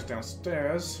 sword man goes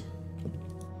downstairs.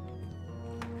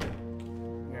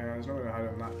 Yeah, there's nowhere to hide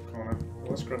in that corner. Well,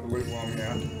 let's grab the loot while I'm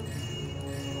here.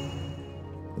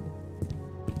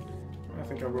 I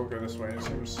think I will go this way. It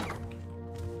seems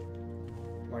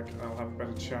like I'll have a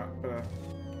better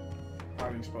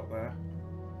hiding spot there.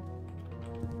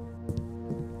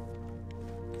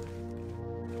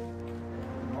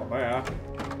 Not there.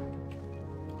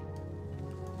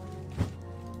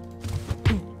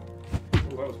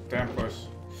 Oh, that was damn close.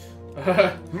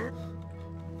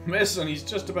 Miss, and he's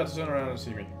just about to turn around and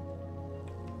see me.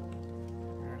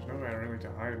 There's nowhere really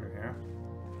to hide in here.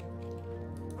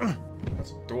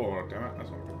 That's a door, damn it. That's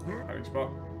not a good hiding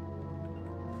spot.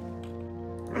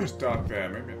 It's dark there,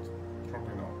 maybe it's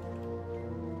probably not.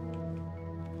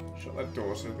 Shut that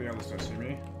door so the others don't see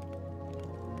me.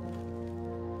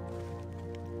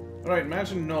 Alright,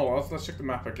 mansion north. Let's check the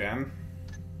map again.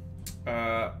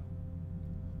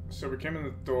 So we came in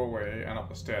the doorway and up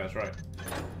the stairs, right?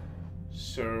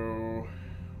 So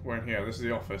we're in here. This is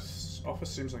the office. Office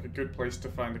seems like a good place to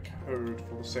find the code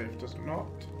for the safe, does it not?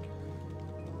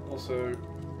 Also,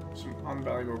 some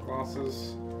unvaluable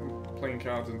glasses, and playing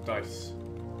cards and dice.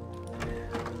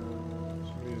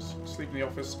 Somebody's asleep in the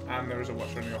office, and there is a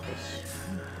watcher in the office.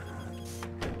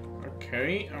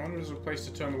 Okay, I wonder if there's a place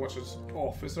to turn the watchers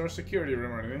off. Is there a security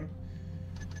room or anything?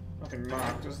 Nothing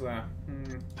marked, is there?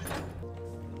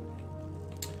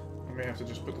 I may have to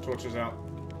just put the torches out.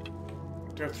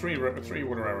 I have three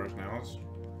water arrows now. It's,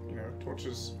 you know,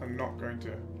 torches are not going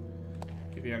to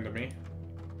be the end of me.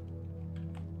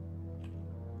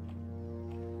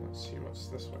 Let's see what's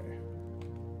this way.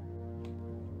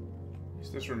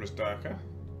 This room is darker.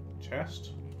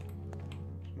 Chest.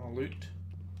 Small loot.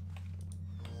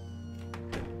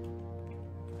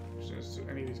 Does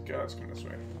any of these guards come this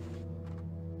way?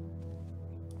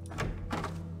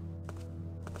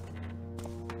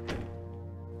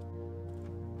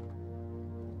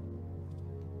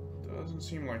 Doesn't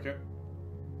seem like it.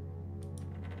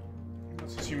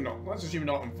 Let's assume not. Let's assume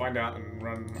not and find out and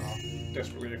run off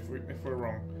desperately if we're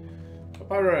wrong.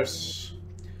 Papyrus.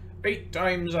 8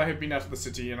 times I have been out of the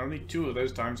city, and only 2 of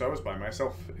those times I was by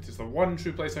myself. It is the one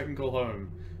true place I can call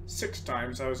home. 6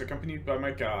 times I was accompanied by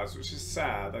my guards, which is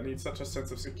sad. I need such a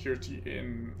sense of security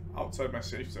outside my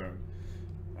safe zone.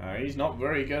 He's not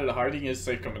very good at hiding his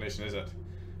safe combination, is it?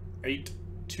 8,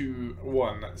 2,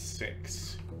 1,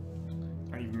 6.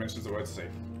 I even mentions the word safe.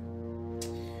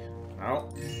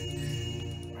 Well,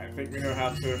 I think we know how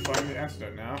to find the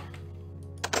antidote now.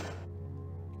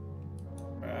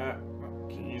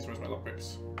 Keys, where's my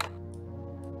lockpicks?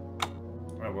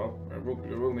 Oh well, it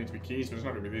will need to be keys, but it's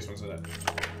not going to be these ones, is it?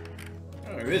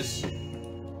 Oh, it is!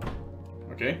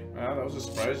 Okay, that was a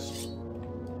surprise.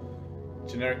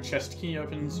 Generic chest key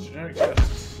opens generic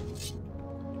chests.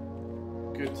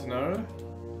 Good to know.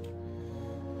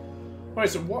 Right,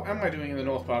 so what am I doing in the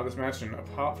north part of this mansion,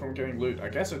 apart from getting loot? I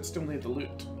guess I'd still need the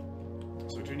loot.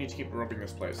 So I do need to keep robbing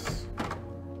this place.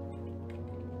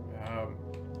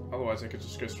 Otherwise I could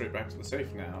just go straight back to the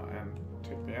safe now and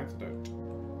take the antidote.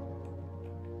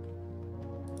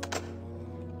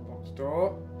 Locked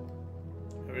door.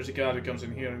 There is a guard who comes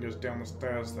in here and goes down the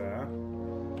stairs there.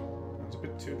 It's a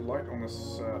bit too light on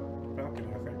this balcony,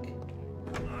 I think.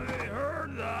 I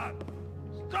heard that!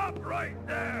 Stop right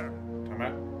there! I'm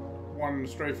at one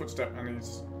stray footstep and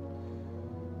he's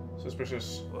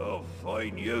suspicious. We'll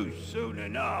find you soon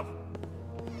enough.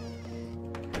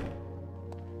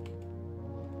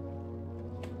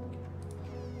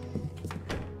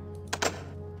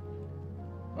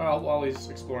 Well, while he's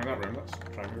exploring that room, let's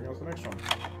try moving on to the next one.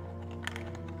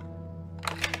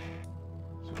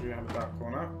 So do we have a dark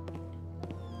corner?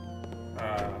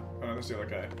 Where's the other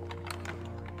guy?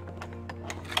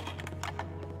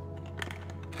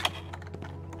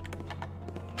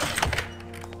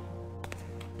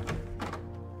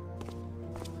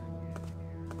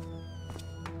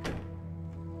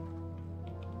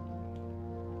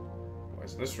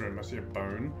 Where's this room? I see a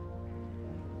bone.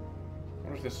 I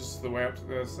wonder if this is the way up to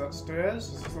that stairs?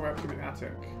 Is this the way up to the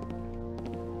attic?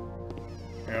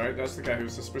 Alright, that's the guy who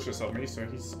was suspicious of me, so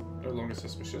he's no longer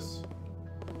suspicious.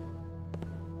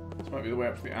 This might be the way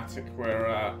up to the attic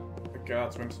where the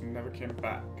guards went and never came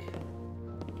back.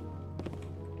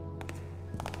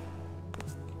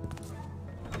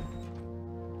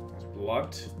 There's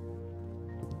blood.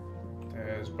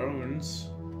 There's bones.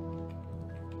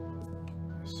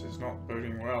 This is not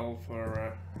boding well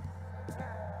for...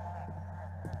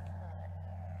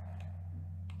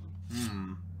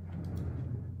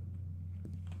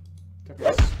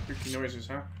 Definitely spooky noises,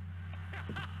 huh?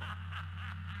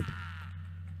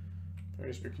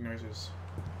 Very spooky noises.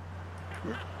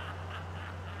 What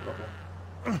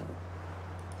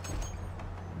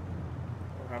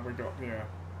have we got here?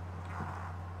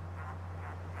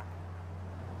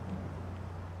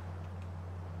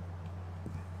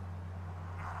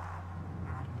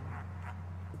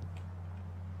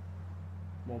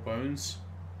 More bones.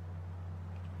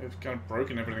 They've kind of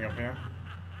broken everything up here.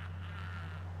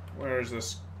 Where is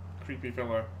this creepy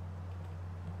fellow?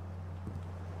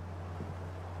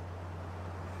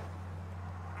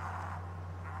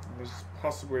 There's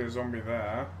possibly a zombie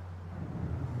there.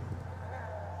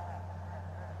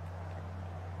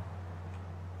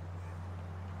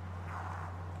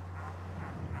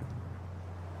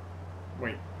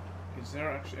 Wait, is there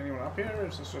actually anyone up here, or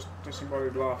is this just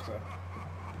disembodied laughter?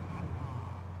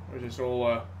 Or is this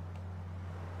all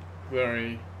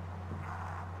very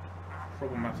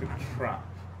problematic trap?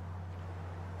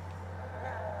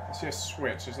 I see a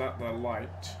switch. Is that the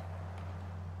light?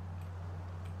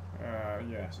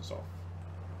 Yes, it's off.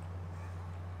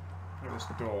 Maybe that's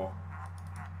the door.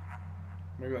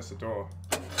 Maybe that's the door.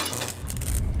 Yeah,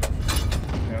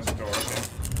 that's the door, okay.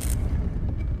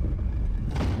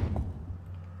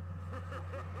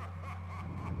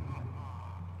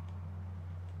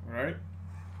 Right.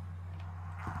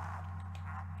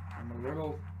 I'm a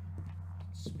little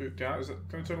spooked out. Is it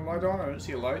going to turn the light on? I don't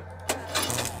see a light.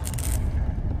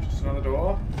 Just another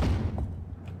door.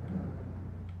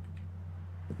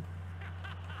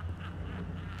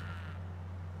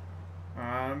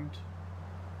 And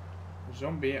a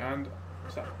zombie, and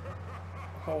what's that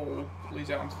hole that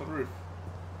leads out onto the roof?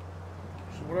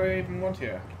 So what do I even want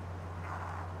here?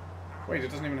 Wait, it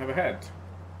doesn't even have a head.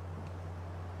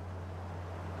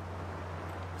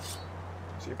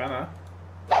 See a banner.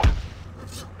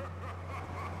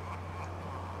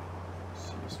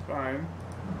 See a spine.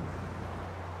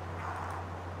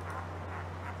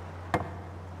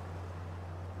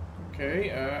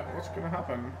 Okay, what's gonna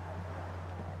happen?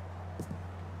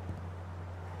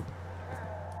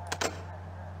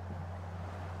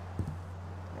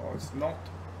 Well, it's not.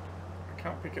 I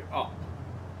can't pick it up.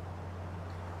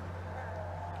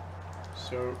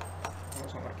 So,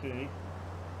 that's not that key.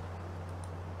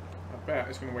 I bet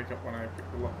it's going to wake up when I pick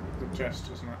the lock of the chest,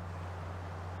 isn't it?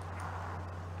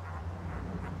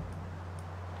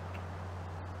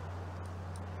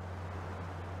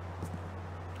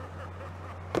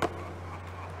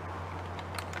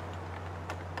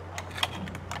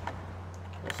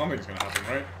 Well, something's going to happen,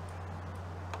 right?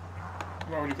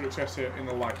 Why would you put a chest here in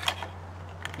the light?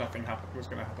 Nothing was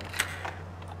going to happen.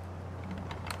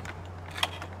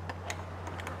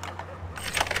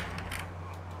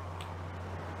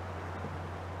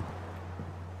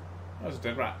 That was a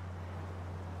dead rat.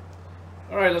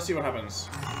 Alright, let's see what happens.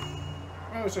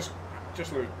 Well, it's just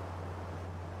loot.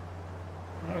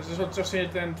 No, is this just here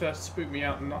then to spook me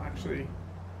out and not actually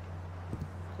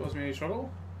cause me any trouble?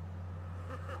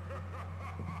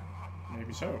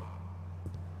 Maybe so.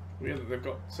 Weird that they've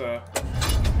got no,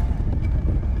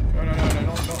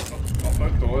 not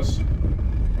both doors. I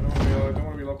don't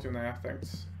want to be locked in there,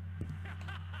 thanks.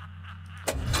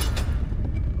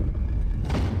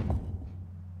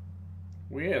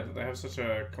 Weird that they have such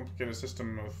a complicated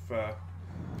system of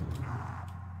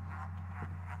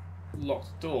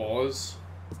locked doors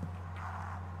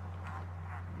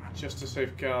just to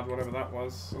safeguard whatever that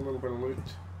was, a little bit of loot.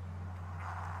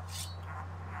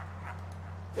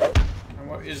 And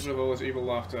what is with all this evil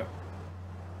laughter?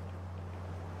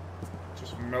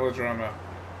 Just melodrama.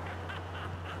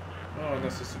 Oh, and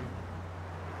this is some...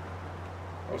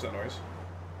 What was that noise?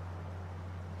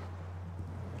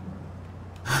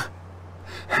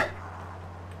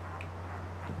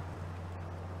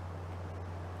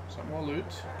 Some more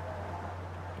loot.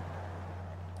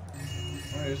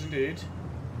 Oh, it is indeed.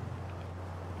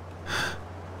 I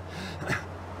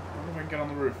wonder if I can get on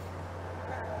the roof.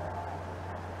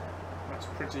 That's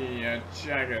pretty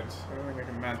jagged. I don't think I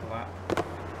can mantle that.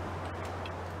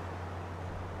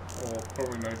 Or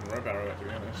probably not even rope arrow it, to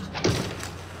be honest.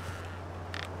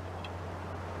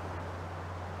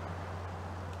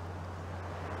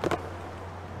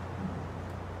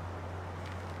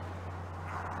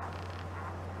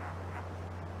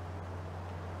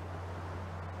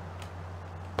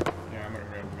 Yeah, I'm not going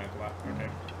to be able to mantle that. Okay.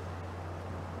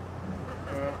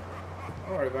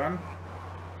 Alright then.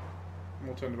 I'm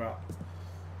all turned about.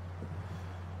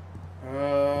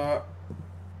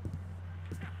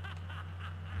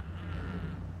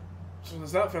 So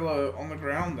there's that fellow on the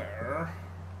ground there.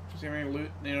 Does he have any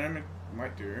loot near him? It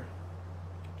might do.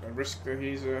 Do I risk that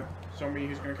he's a zombie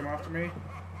who's going to come after me?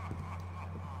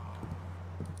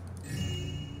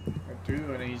 I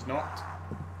do, and he's not.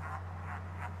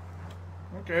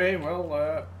 Okay,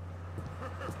 well,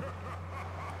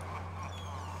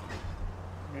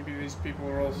 maybe these people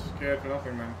are all scared for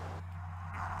nothing then.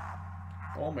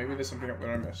 Or maybe there's something up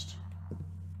there I missed.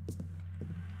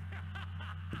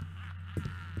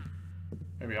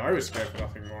 Maybe I was scared for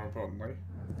nothing, more importantly.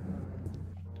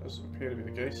 Does appear to be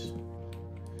the case.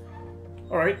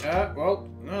 Alright, well,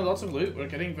 no, lots of loot. We're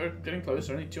getting close.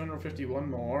 Only 251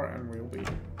 more, and we'll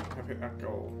have hit that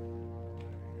goal.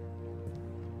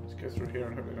 Let's go through here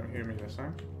and hope they don't hear me this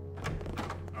time.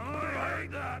 I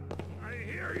heard that. I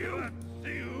hear you. Let's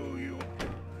see who you are.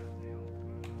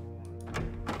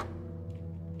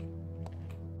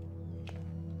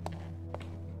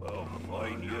 We'll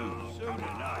find you soon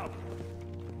enough.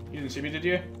 You didn't see me, did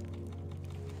you?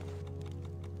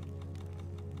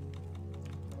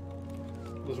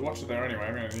 There's a watcher there anyway.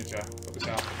 I'm going to need to put this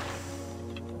out.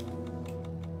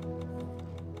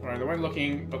 Alright, they weren't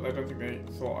looking, but I don't think they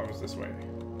thought I was this way.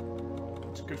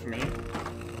 It's good for me.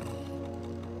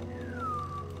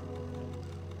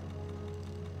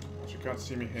 You can't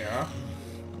see me here.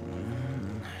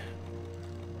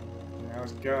 Yeah,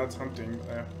 there's guards hunting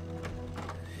there.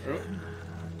 Oh.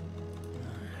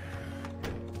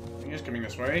 He is coming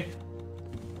this way.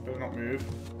 Better not move.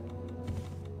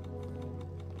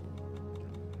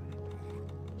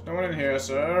 There's no one in here,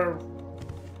 sir.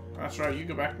 That's right, you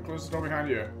go back and close the door behind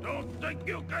you. Don't think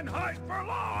you can hide for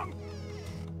long.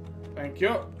 Thank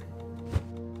you.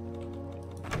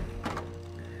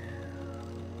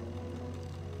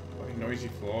 Bloody noisy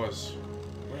floors.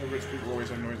 Why do rich people always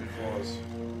have noisy floors?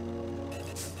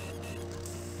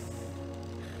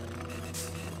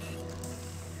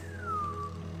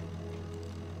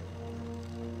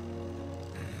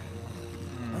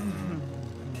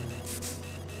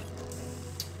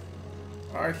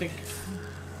 I think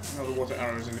another water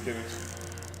arrow is indicated.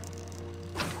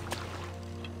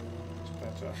 It's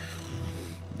better.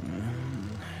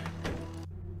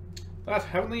 That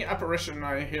heavenly apparition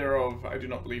I hear of, I do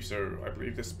not believe so. I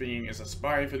believe this being is a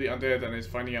spy for the undead and is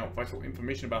finding out vital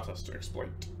information about us to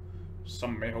exploit.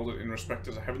 Some may hold it in respect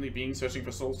as a heavenly being searching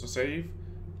for souls to save,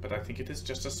 but I think it is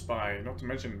just a spy, not to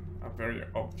mention a very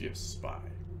obvious spy.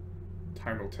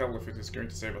 Time will tell if it is going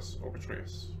to save us or betray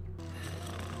us.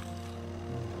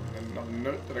 And another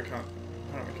note that I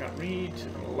apparently can't read,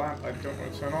 and a lamp I don't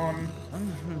want to turn on.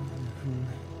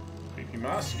 Creepy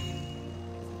mask.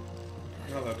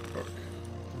 Another book.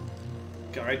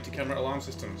 Guide to camera alarm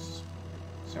systems.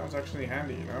 Sounds actually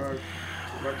handy, you know.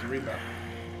 I'd like to read that.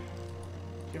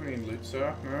 Do you have any loot,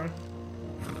 sir? No?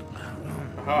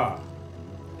 Aha!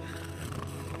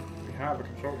 We have a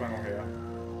control panel here.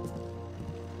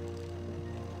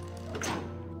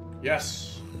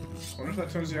 Yes! I wonder if that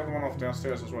turns the other one off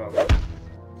downstairs as well.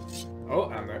 Oh,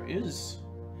 and there is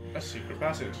a secret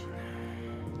passage.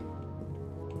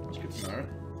 That's good to know.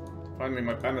 Finally,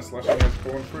 my banner slashing has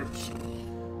borne fruit.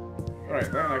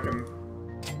 Alright, then I can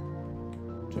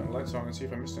turn the lights on and see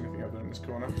if I missed anything other in this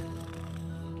corner.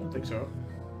 Don't think so.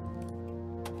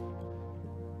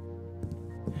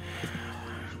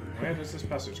 Where does this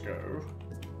passage go?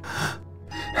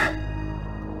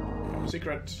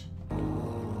 Secret.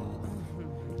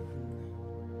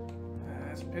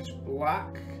 It's pitch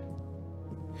black.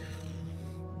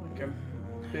 I can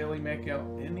barely make out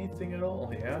anything at all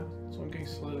here. So I'm getting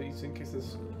slowly in case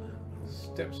there's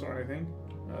steps or anything.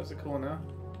 Oh, there's a corner.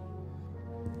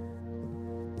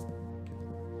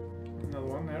 Another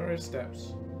one. There are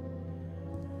steps.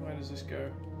 Where does this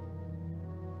go?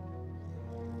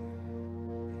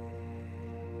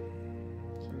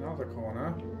 It's another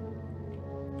corner.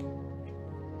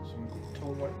 Some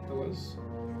tall white pillars.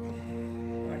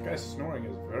 That guy's snoring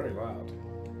is very loud.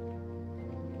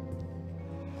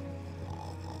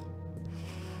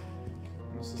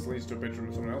 Unless there's This leads to a bedroom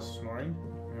with someone else snoring.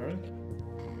 No?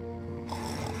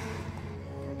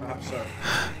 Perhaps so.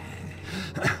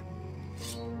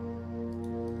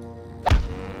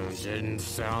 Didn't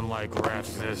sound like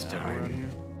rats this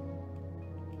time.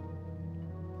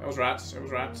 That was rats. It was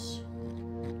rats.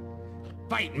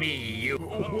 Fight me, you!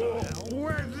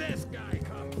 Where'd this guy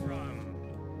come from?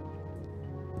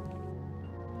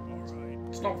 Alright.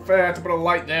 It's not fair to put a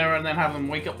light there and then have them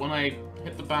wake up when I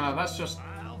hit the banner. That's just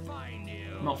I'll find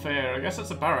you. not fair. I guess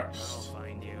it's a barracks. I'll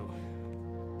find you.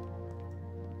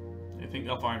 You think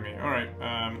they'll find me? Alright,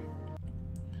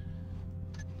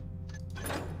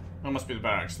 that must be the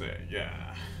barracks there,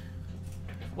 yeah.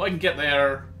 Well, I can get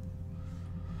there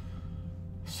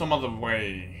some other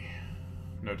way,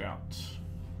 no doubt.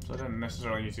 So I don't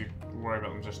necessarily need to worry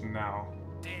about them just now.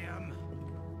 Damn.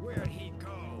 Where'd he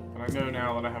go? But I know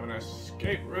now that I have an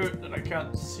escape route that I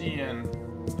can't see in.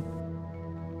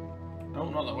 No,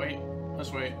 not that way.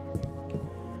 This way.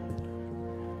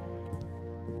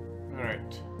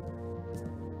 Alright.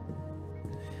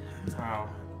 Wow.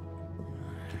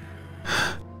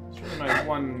 It's really my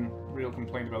one real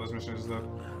complaint about this mission is the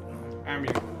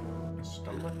ammunition. It's just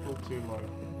a little too low.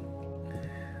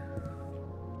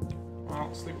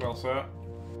 Well, sleep well, sir.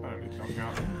 I don't need to come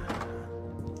out.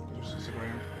 Just a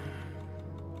civilian.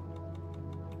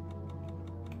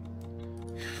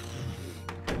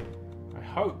 I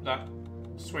hope that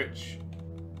switch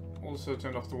also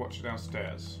turned off the watcher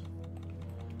downstairs.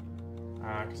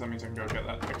 Because that means I can go get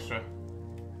that extra.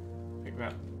 Pick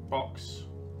that box.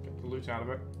 Get the loot out of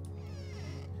it.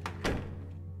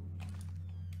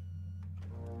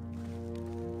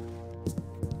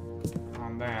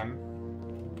 And then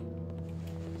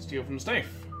steal from the safe.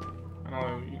 And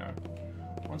I'll, you know,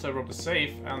 once I rob the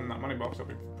safe and that money box, I'll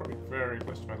be probably very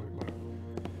close to my loot limit.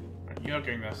 Right, you're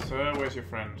going there, sir. Where's your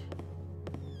friend?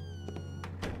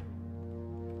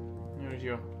 There's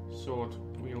your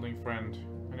sword-wielding friend.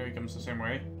 I know he comes the same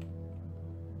way.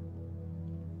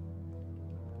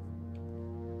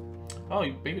 Oh,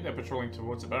 maybe they're patrolling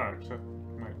towards the barracks. That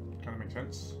might kind of make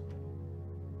sense.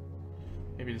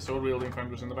 Maybe the sword-wielding friend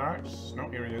was in the barracks? No,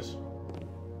 here he is.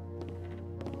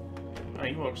 Oh,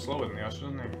 he walks slower than the usher,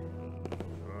 doesn't he?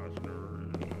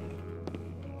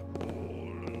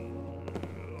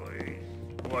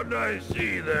 What did I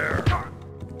see there?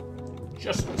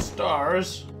 Just the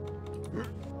stars.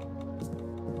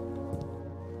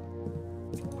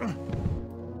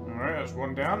 Alright, that's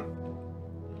one down.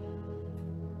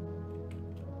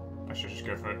 I should just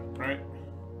go for it, right?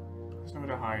 There's nowhere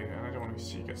to hide, and I don't want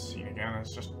to get seen again.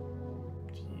 It's just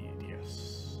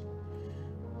tedious.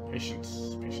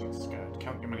 Patience, patience. Good.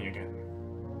 Count your money again.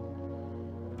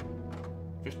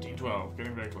 15-12,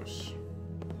 getting very close.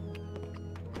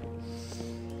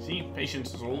 See,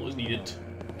 patience is always needed.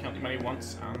 Count your money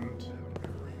once and.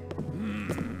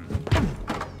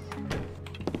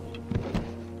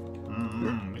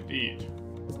 Indeed.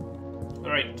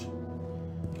 Alright.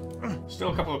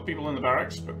 Still a couple of people in the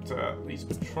barracks, but these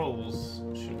patrols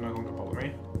should no longer bother me.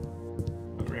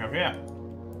 What do we have here?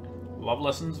 Love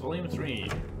Lessons, Volume 3.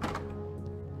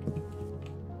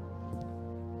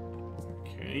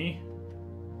 Okay.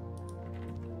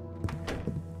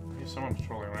 Here's someone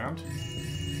patrolling around.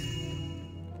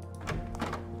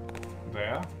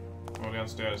 There. Or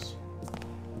downstairs.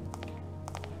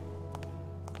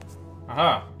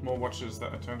 Aha! More watches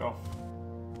that are turned off.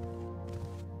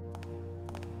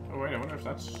 Oh wait, I wonder if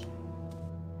that's...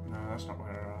 No, that's not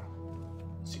where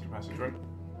secret passage went.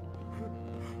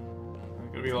 There's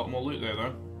gonna be a lot more loot there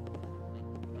though.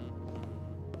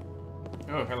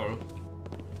 Oh, hello.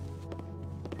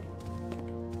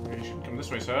 You shouldn't come this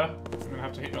way, sir. I'm gonna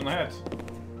have to hit you on the head.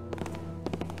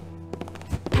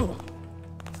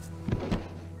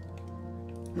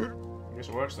 I guess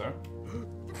it works though.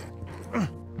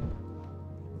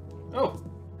 Oh!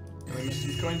 Really missed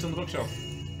some coins on the bookshelf.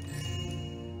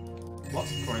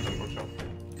 Lots of coins on the bookshelf.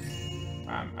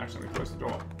 And accidentally closed the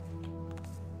door.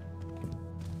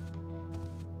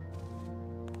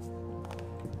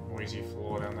 Noisy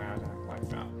floor down there, I don't like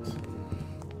that.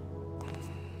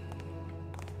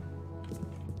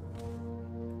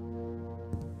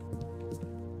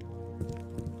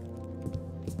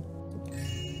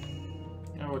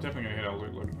 Yeah, we're definitely gonna hit our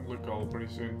loot goal pretty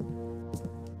soon.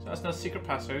 So that's no secret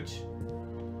passage.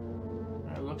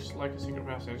 It looks like a secret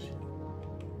passage.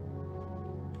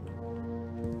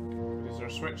 Is there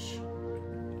a switch?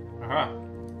 Aha!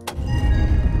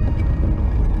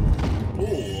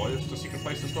 Oh, there's a secret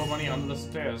place to store money under the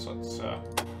stairs. That's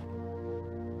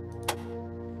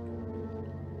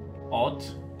odd.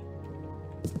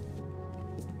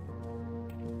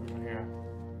 Over here.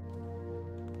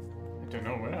 don't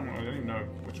know where. I don't even know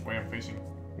which way I'm facing.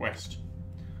 West.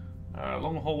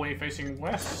 Long hallway facing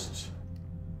west.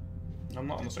 I'm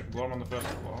not on the second floor, I'm on the first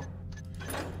floor.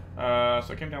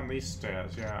 So I came down these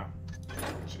stairs, yeah.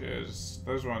 Which is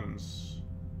those ones.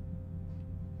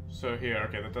 So here,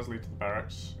 okay, that does lead to the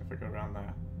barracks, if I go around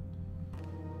there.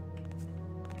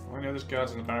 Well, I know there's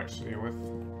guards in the barracks to deal with.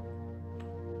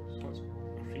 So let's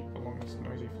creep along this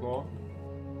noisy floor.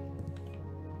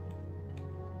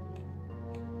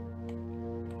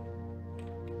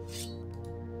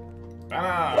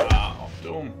 Banner of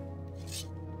Doom!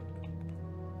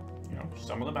 You know,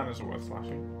 some of the banners are worth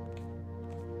slashing.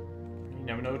 You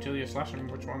never know till you slash them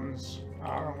which ones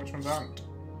are and which ones aren't.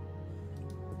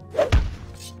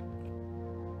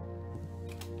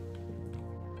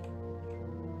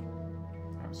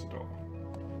 That's the door.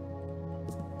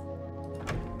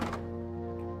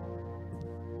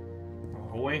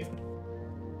 Hallway.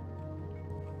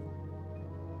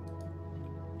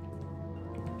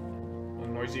 A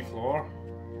noisy floor.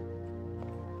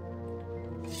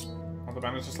 Are the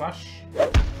banners to slash?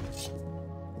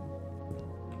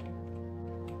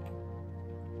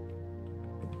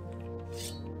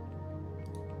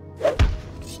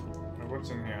 What's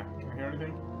in here? Can I hear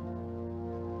anything?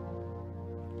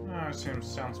 Ah, it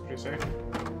sounds pretty safe.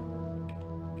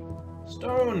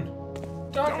 Stone!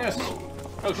 Darkness!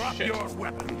 Oh shit. Your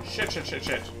weapon. Shit.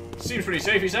 Seems pretty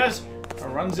safe, he says.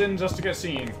 And runs in just to get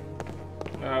seen.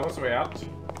 What's the way out?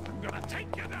 I'm gonna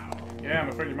take you now. Yeah, I'm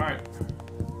afraid you might.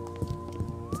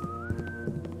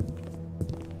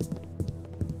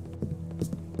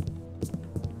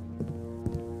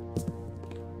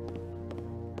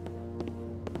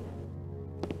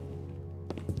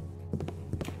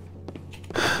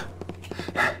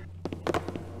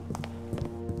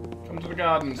 Come to the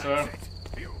garden, sir.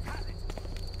 You've had it.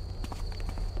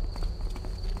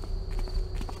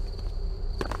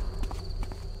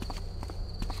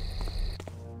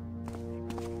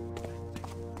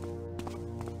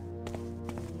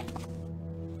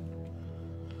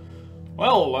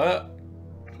 Well,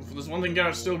 if there's one thing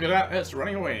Garrett's still good at, it's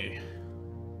running away.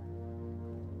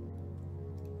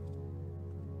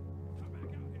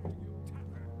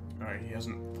 Alright, he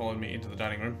hasn't followed me into the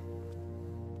dining room.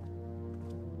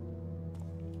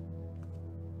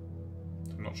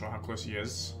 I'm not sure how close he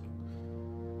is.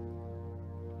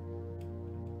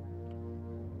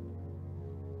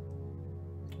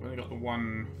 We've only got the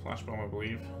one flash bomb, I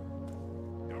believe.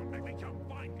 Don't make me come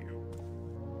find you.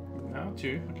 No,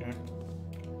 two, okay.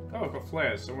 Oh, I've got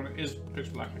flares, so when it is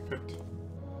pitch black, I could.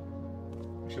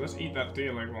 Actually, let's eat that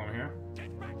deer leg while I'm here.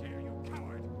 Get back here, you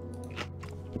coward.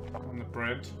 On the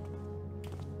bread.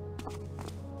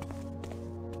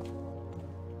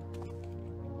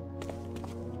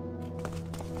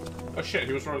 Oh shit,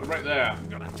 he was right there. I'm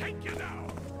gonna take you now.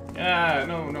 Yeah,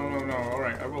 no.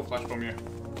 Alright, I will flash bomb you.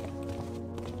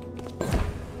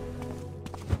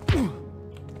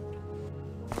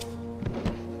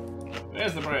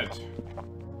 There's the bread.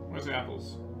 Where's the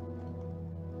apples?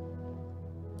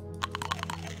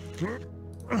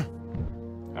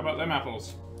 How about them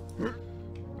apples? They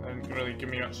didn't really give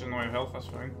me much in the way of health, that's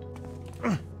fine.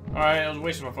 Alright, it was a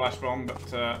waste of a flash bomb,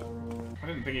 but I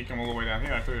didn't think he'd come all the way down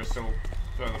here. I thought he was still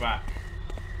further back.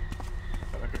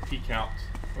 But I could peek out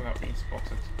without being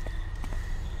spotted.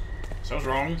 So I was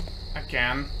wrong. I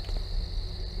can.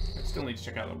 I still need to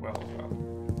check out the well as well.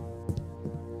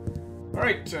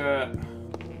 Alright,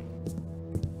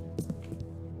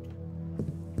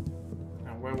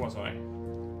 now where was I?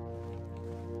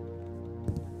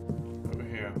 Over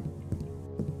here.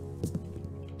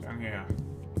 Down here.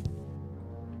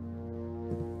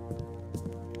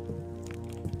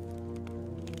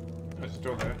 There's a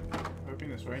door there. Hoping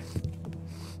this way.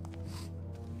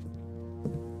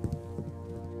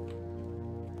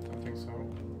 Don't think so.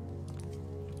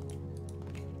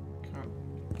 Can't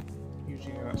use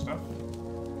any of that stuff.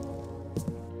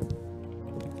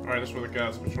 Alright, that's where the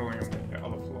guards are patrolling on the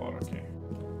other floor, okay.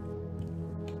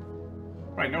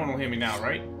 Right, no one will hear me now,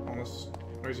 right? On this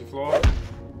noisy floor.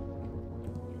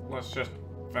 Let's just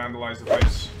vandalize the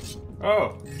place.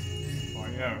 Oh! Well,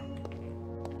 you know.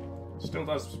 Still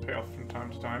does pay off from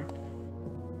time to time.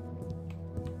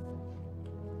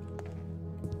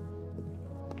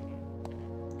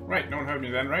 Right, no one heard me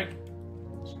then, right?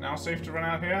 It's now safe to run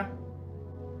out here?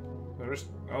 There is...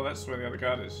 Oh, that's where the other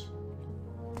guard is.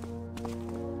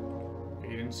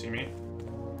 He didn't see me. It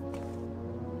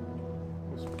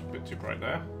was a bit too bright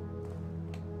there.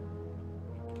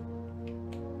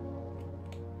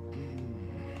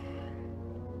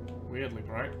 Weirdly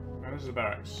bright. And this is the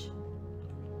barracks.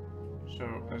 So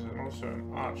there's also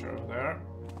an archer over there.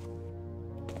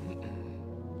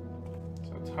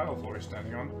 So I'll tile floor he's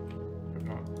standing on? Hope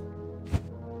not.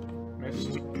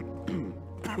 Missed.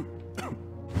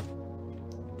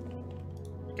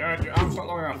 Garrett, your arm's not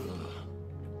long enough.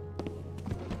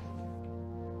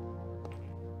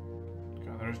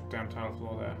 God, there's a damn tile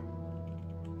floor there.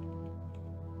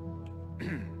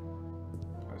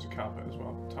 There's a carpet as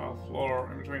well. Tile floor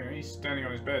in between, and he's standing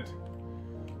on his bed.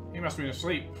 He must have been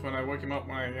asleep when I woke him up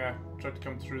when I tried to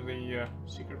come through the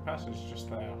secret passage just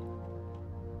there.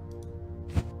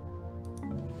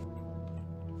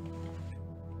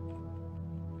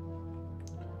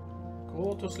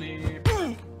 Go to sleep,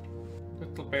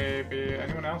 little baby.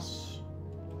 Anyone else?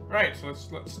 Right, so let's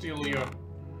steal your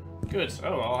goods.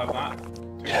 Oh, I'll have that.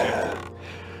 Take it.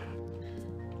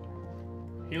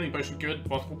 Healing potion, good.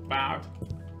 Bottle, bad.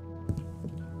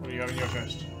 What do you have in your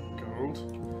chest? Gold.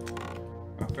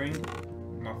 Nothing.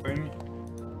 Nothing.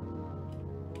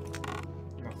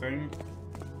 Nothing.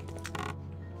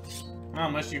 Well,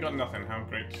 unless you got nothing, how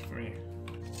great for me.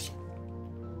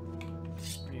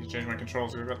 I need to change my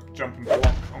controls because I've got jump and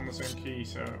block on the same key,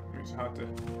 so it makes it hard to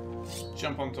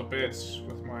jump onto beds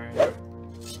with my...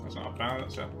 that's not a banner,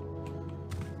 that's a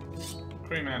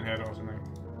Crayman head or something.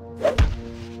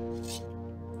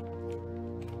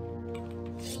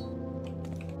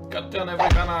 Cut down every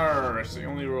banner! It's the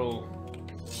only rule.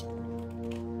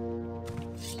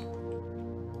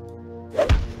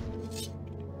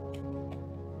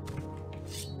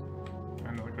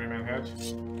 Another Crayman head.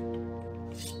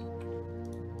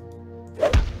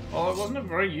 Well, it wasn't a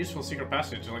very useful secret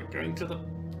passage. Like, going to the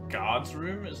guard's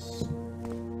room is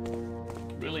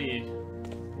really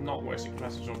not where secret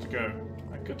passage ought to go.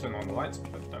 I could turn on the lights,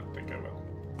 but I don't think I will.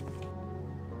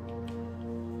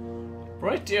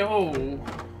 Rightio!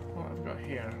 What have we got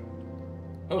here?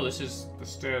 Oh, this is the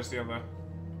stairs the other...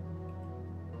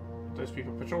 those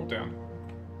people patrolled down.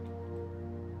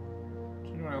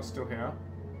 Is anyone else still here?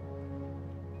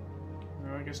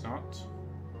 No, I guess not.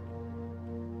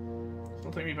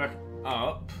 It'll take me back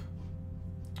up.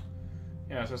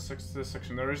 Yeah, so this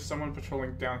section. There is someone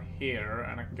patrolling down here,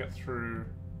 and I can get through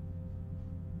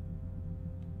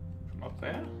from up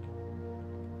there.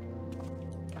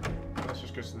 Let's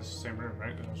just go to the same room,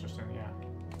 right? That I was just in, yeah.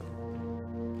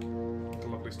 The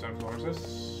lovely stone floor. Is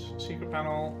this secret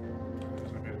panel? It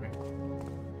doesn't appear to be.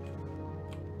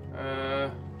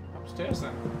 Upstairs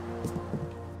then.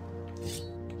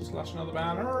 Slash another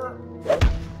banner.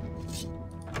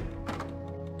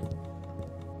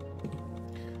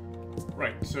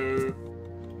 Right, so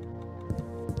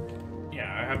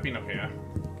yeah, I have been up here.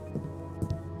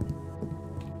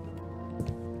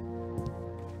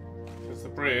 There's the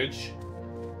bridge.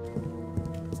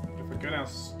 If we go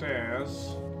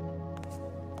downstairs,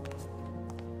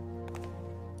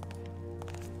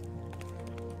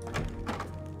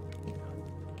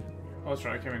 oh, that's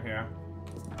right, I came in here.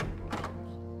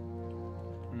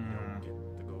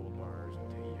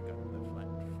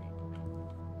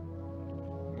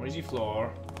 Noisy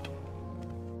floor.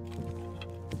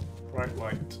 Bright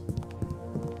light.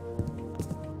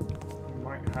 We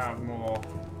might have more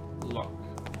luck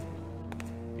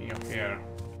being up here.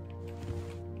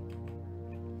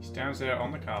 He stands there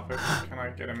on the carpet. Can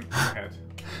I get him in the head?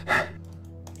 I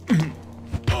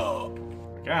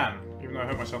can, even though I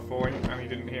hurt myself falling and he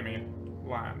didn't hear me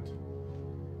land.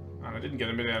 And I didn't get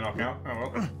a mid-air knockout.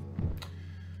 Oh well.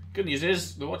 Good news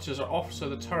is, the watches are off, so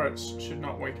the turrets should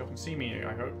not wake up and see me,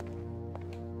 I hope.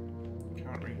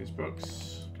 Can't read his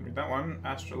books. Can read that one.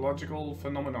 Astrological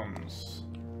Phenomenons.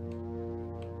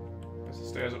 There's the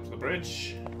stairs up to the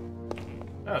bridge.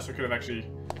 Oh, so I could have actually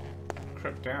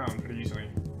crept down pretty easily.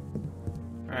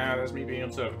 Ah, there's me being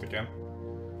observed again.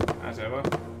 As ever.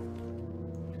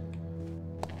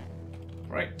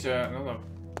 Right, another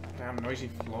damn noisy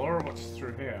floor. What's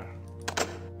through here?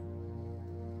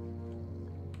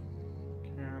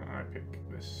 I pick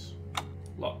this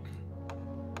lock.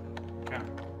 Can.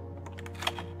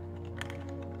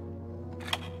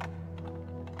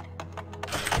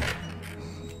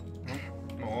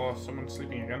 Oh, someone's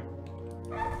sleeping again.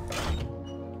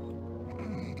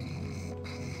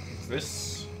 Is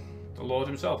this the Lord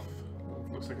himself?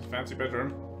 Looks like his fancy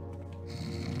bedroom.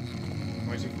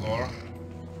 Noisy floor.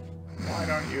 Why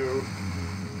don't you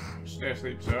stay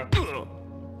asleep, sir? Oh,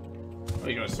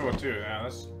 you got a sword too. Yeah,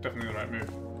 that's definitely the right move.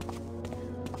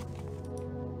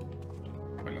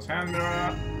 Pointless hand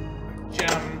mirror.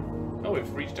 Gem. Oh,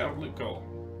 we've reached out of loot goal.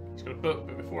 He's got a book,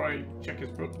 but before I check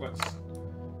his book, let's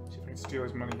see if I can steal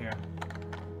his money here.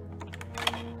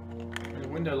 And the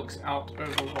window looks out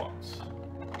over what?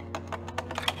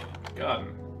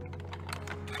 Garden.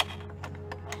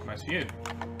 Nice view.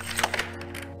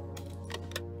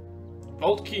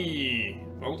 Vault key!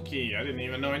 Vault key. I didn't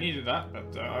even know I needed that,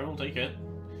 but I will take it.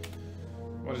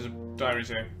 What does the diary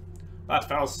say? That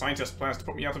foul scientist plans to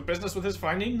put me out of business with his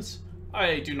findings?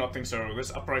 I do not think so.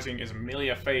 This uprising is merely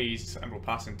a phase and will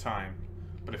pass in time.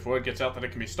 But if word gets out that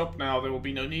it can be stopped now, there will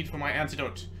be no need for my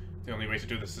antidote. The only way to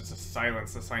do this is to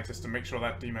silence the scientist and make sure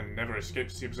that demon never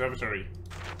escapes the observatory.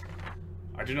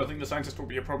 I do not think the scientist will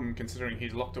be a problem, considering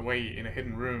he's locked away in a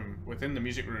hidden room within the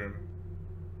music room,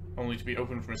 only to be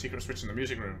opened from a secret switch in the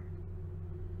music room.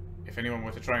 If anyone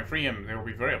were to try and free him, they will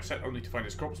be very upset only to find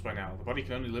his corpse by now. The body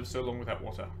can only live so long without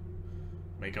water.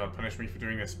 May God punish me for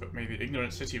doing this, but may the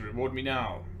ignorant city reward me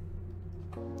now.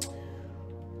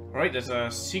 Alright, there's a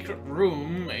secret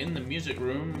room in the music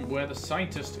room where the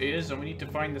scientist is, and we need to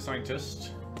find the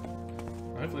scientist.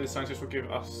 Hopefully the scientist will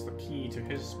give us the key to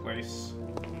his place,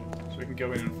 so we can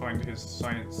go in and find his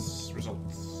science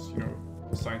results, you know,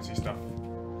 sciencey stuff.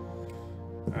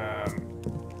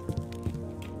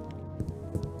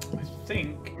 I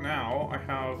think now I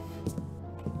have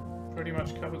pretty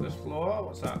much covered this floor.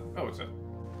 What's that? Oh, it's a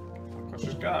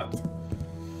unconscious guard.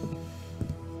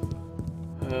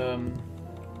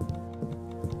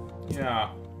 Yeah.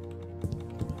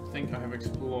 I think I have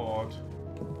explored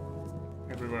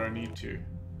everywhere I need to.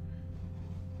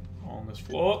 On this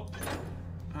floor.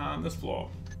 And this floor.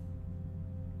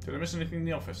 Did I miss anything in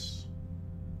the office?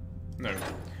 No.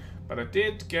 But I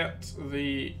did get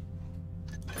the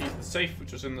key to the safe,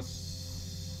 which was in the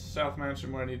south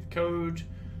mansion where I need the code.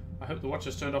 I hope the watch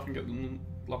is turned off and get the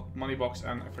locked money box,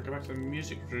 and if I go back to the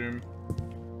music room,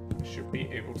 I should be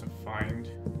able to find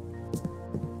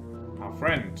our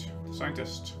friend, the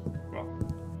scientist. Well,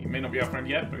 he may not be our friend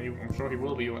yet, but I'm sure he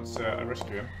will be once I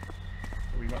rescue him.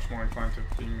 He'll be much more inclined to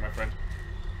being my friend.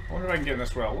 I wonder if I can get in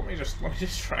this well. Let me just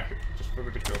try it, just for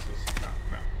ridiculousness.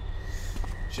 No.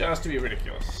 Just to be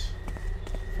ridiculous.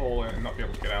 Fall in and not be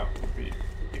able to get out would be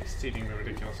exceedingly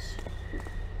ridiculous,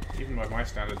 even by my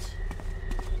standards.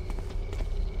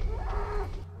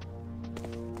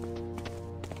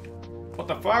 What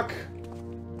the fuck?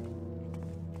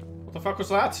 What the fuck was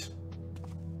that?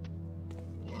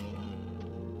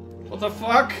 What the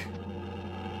fuck?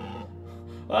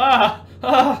 Ah!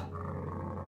 Ah!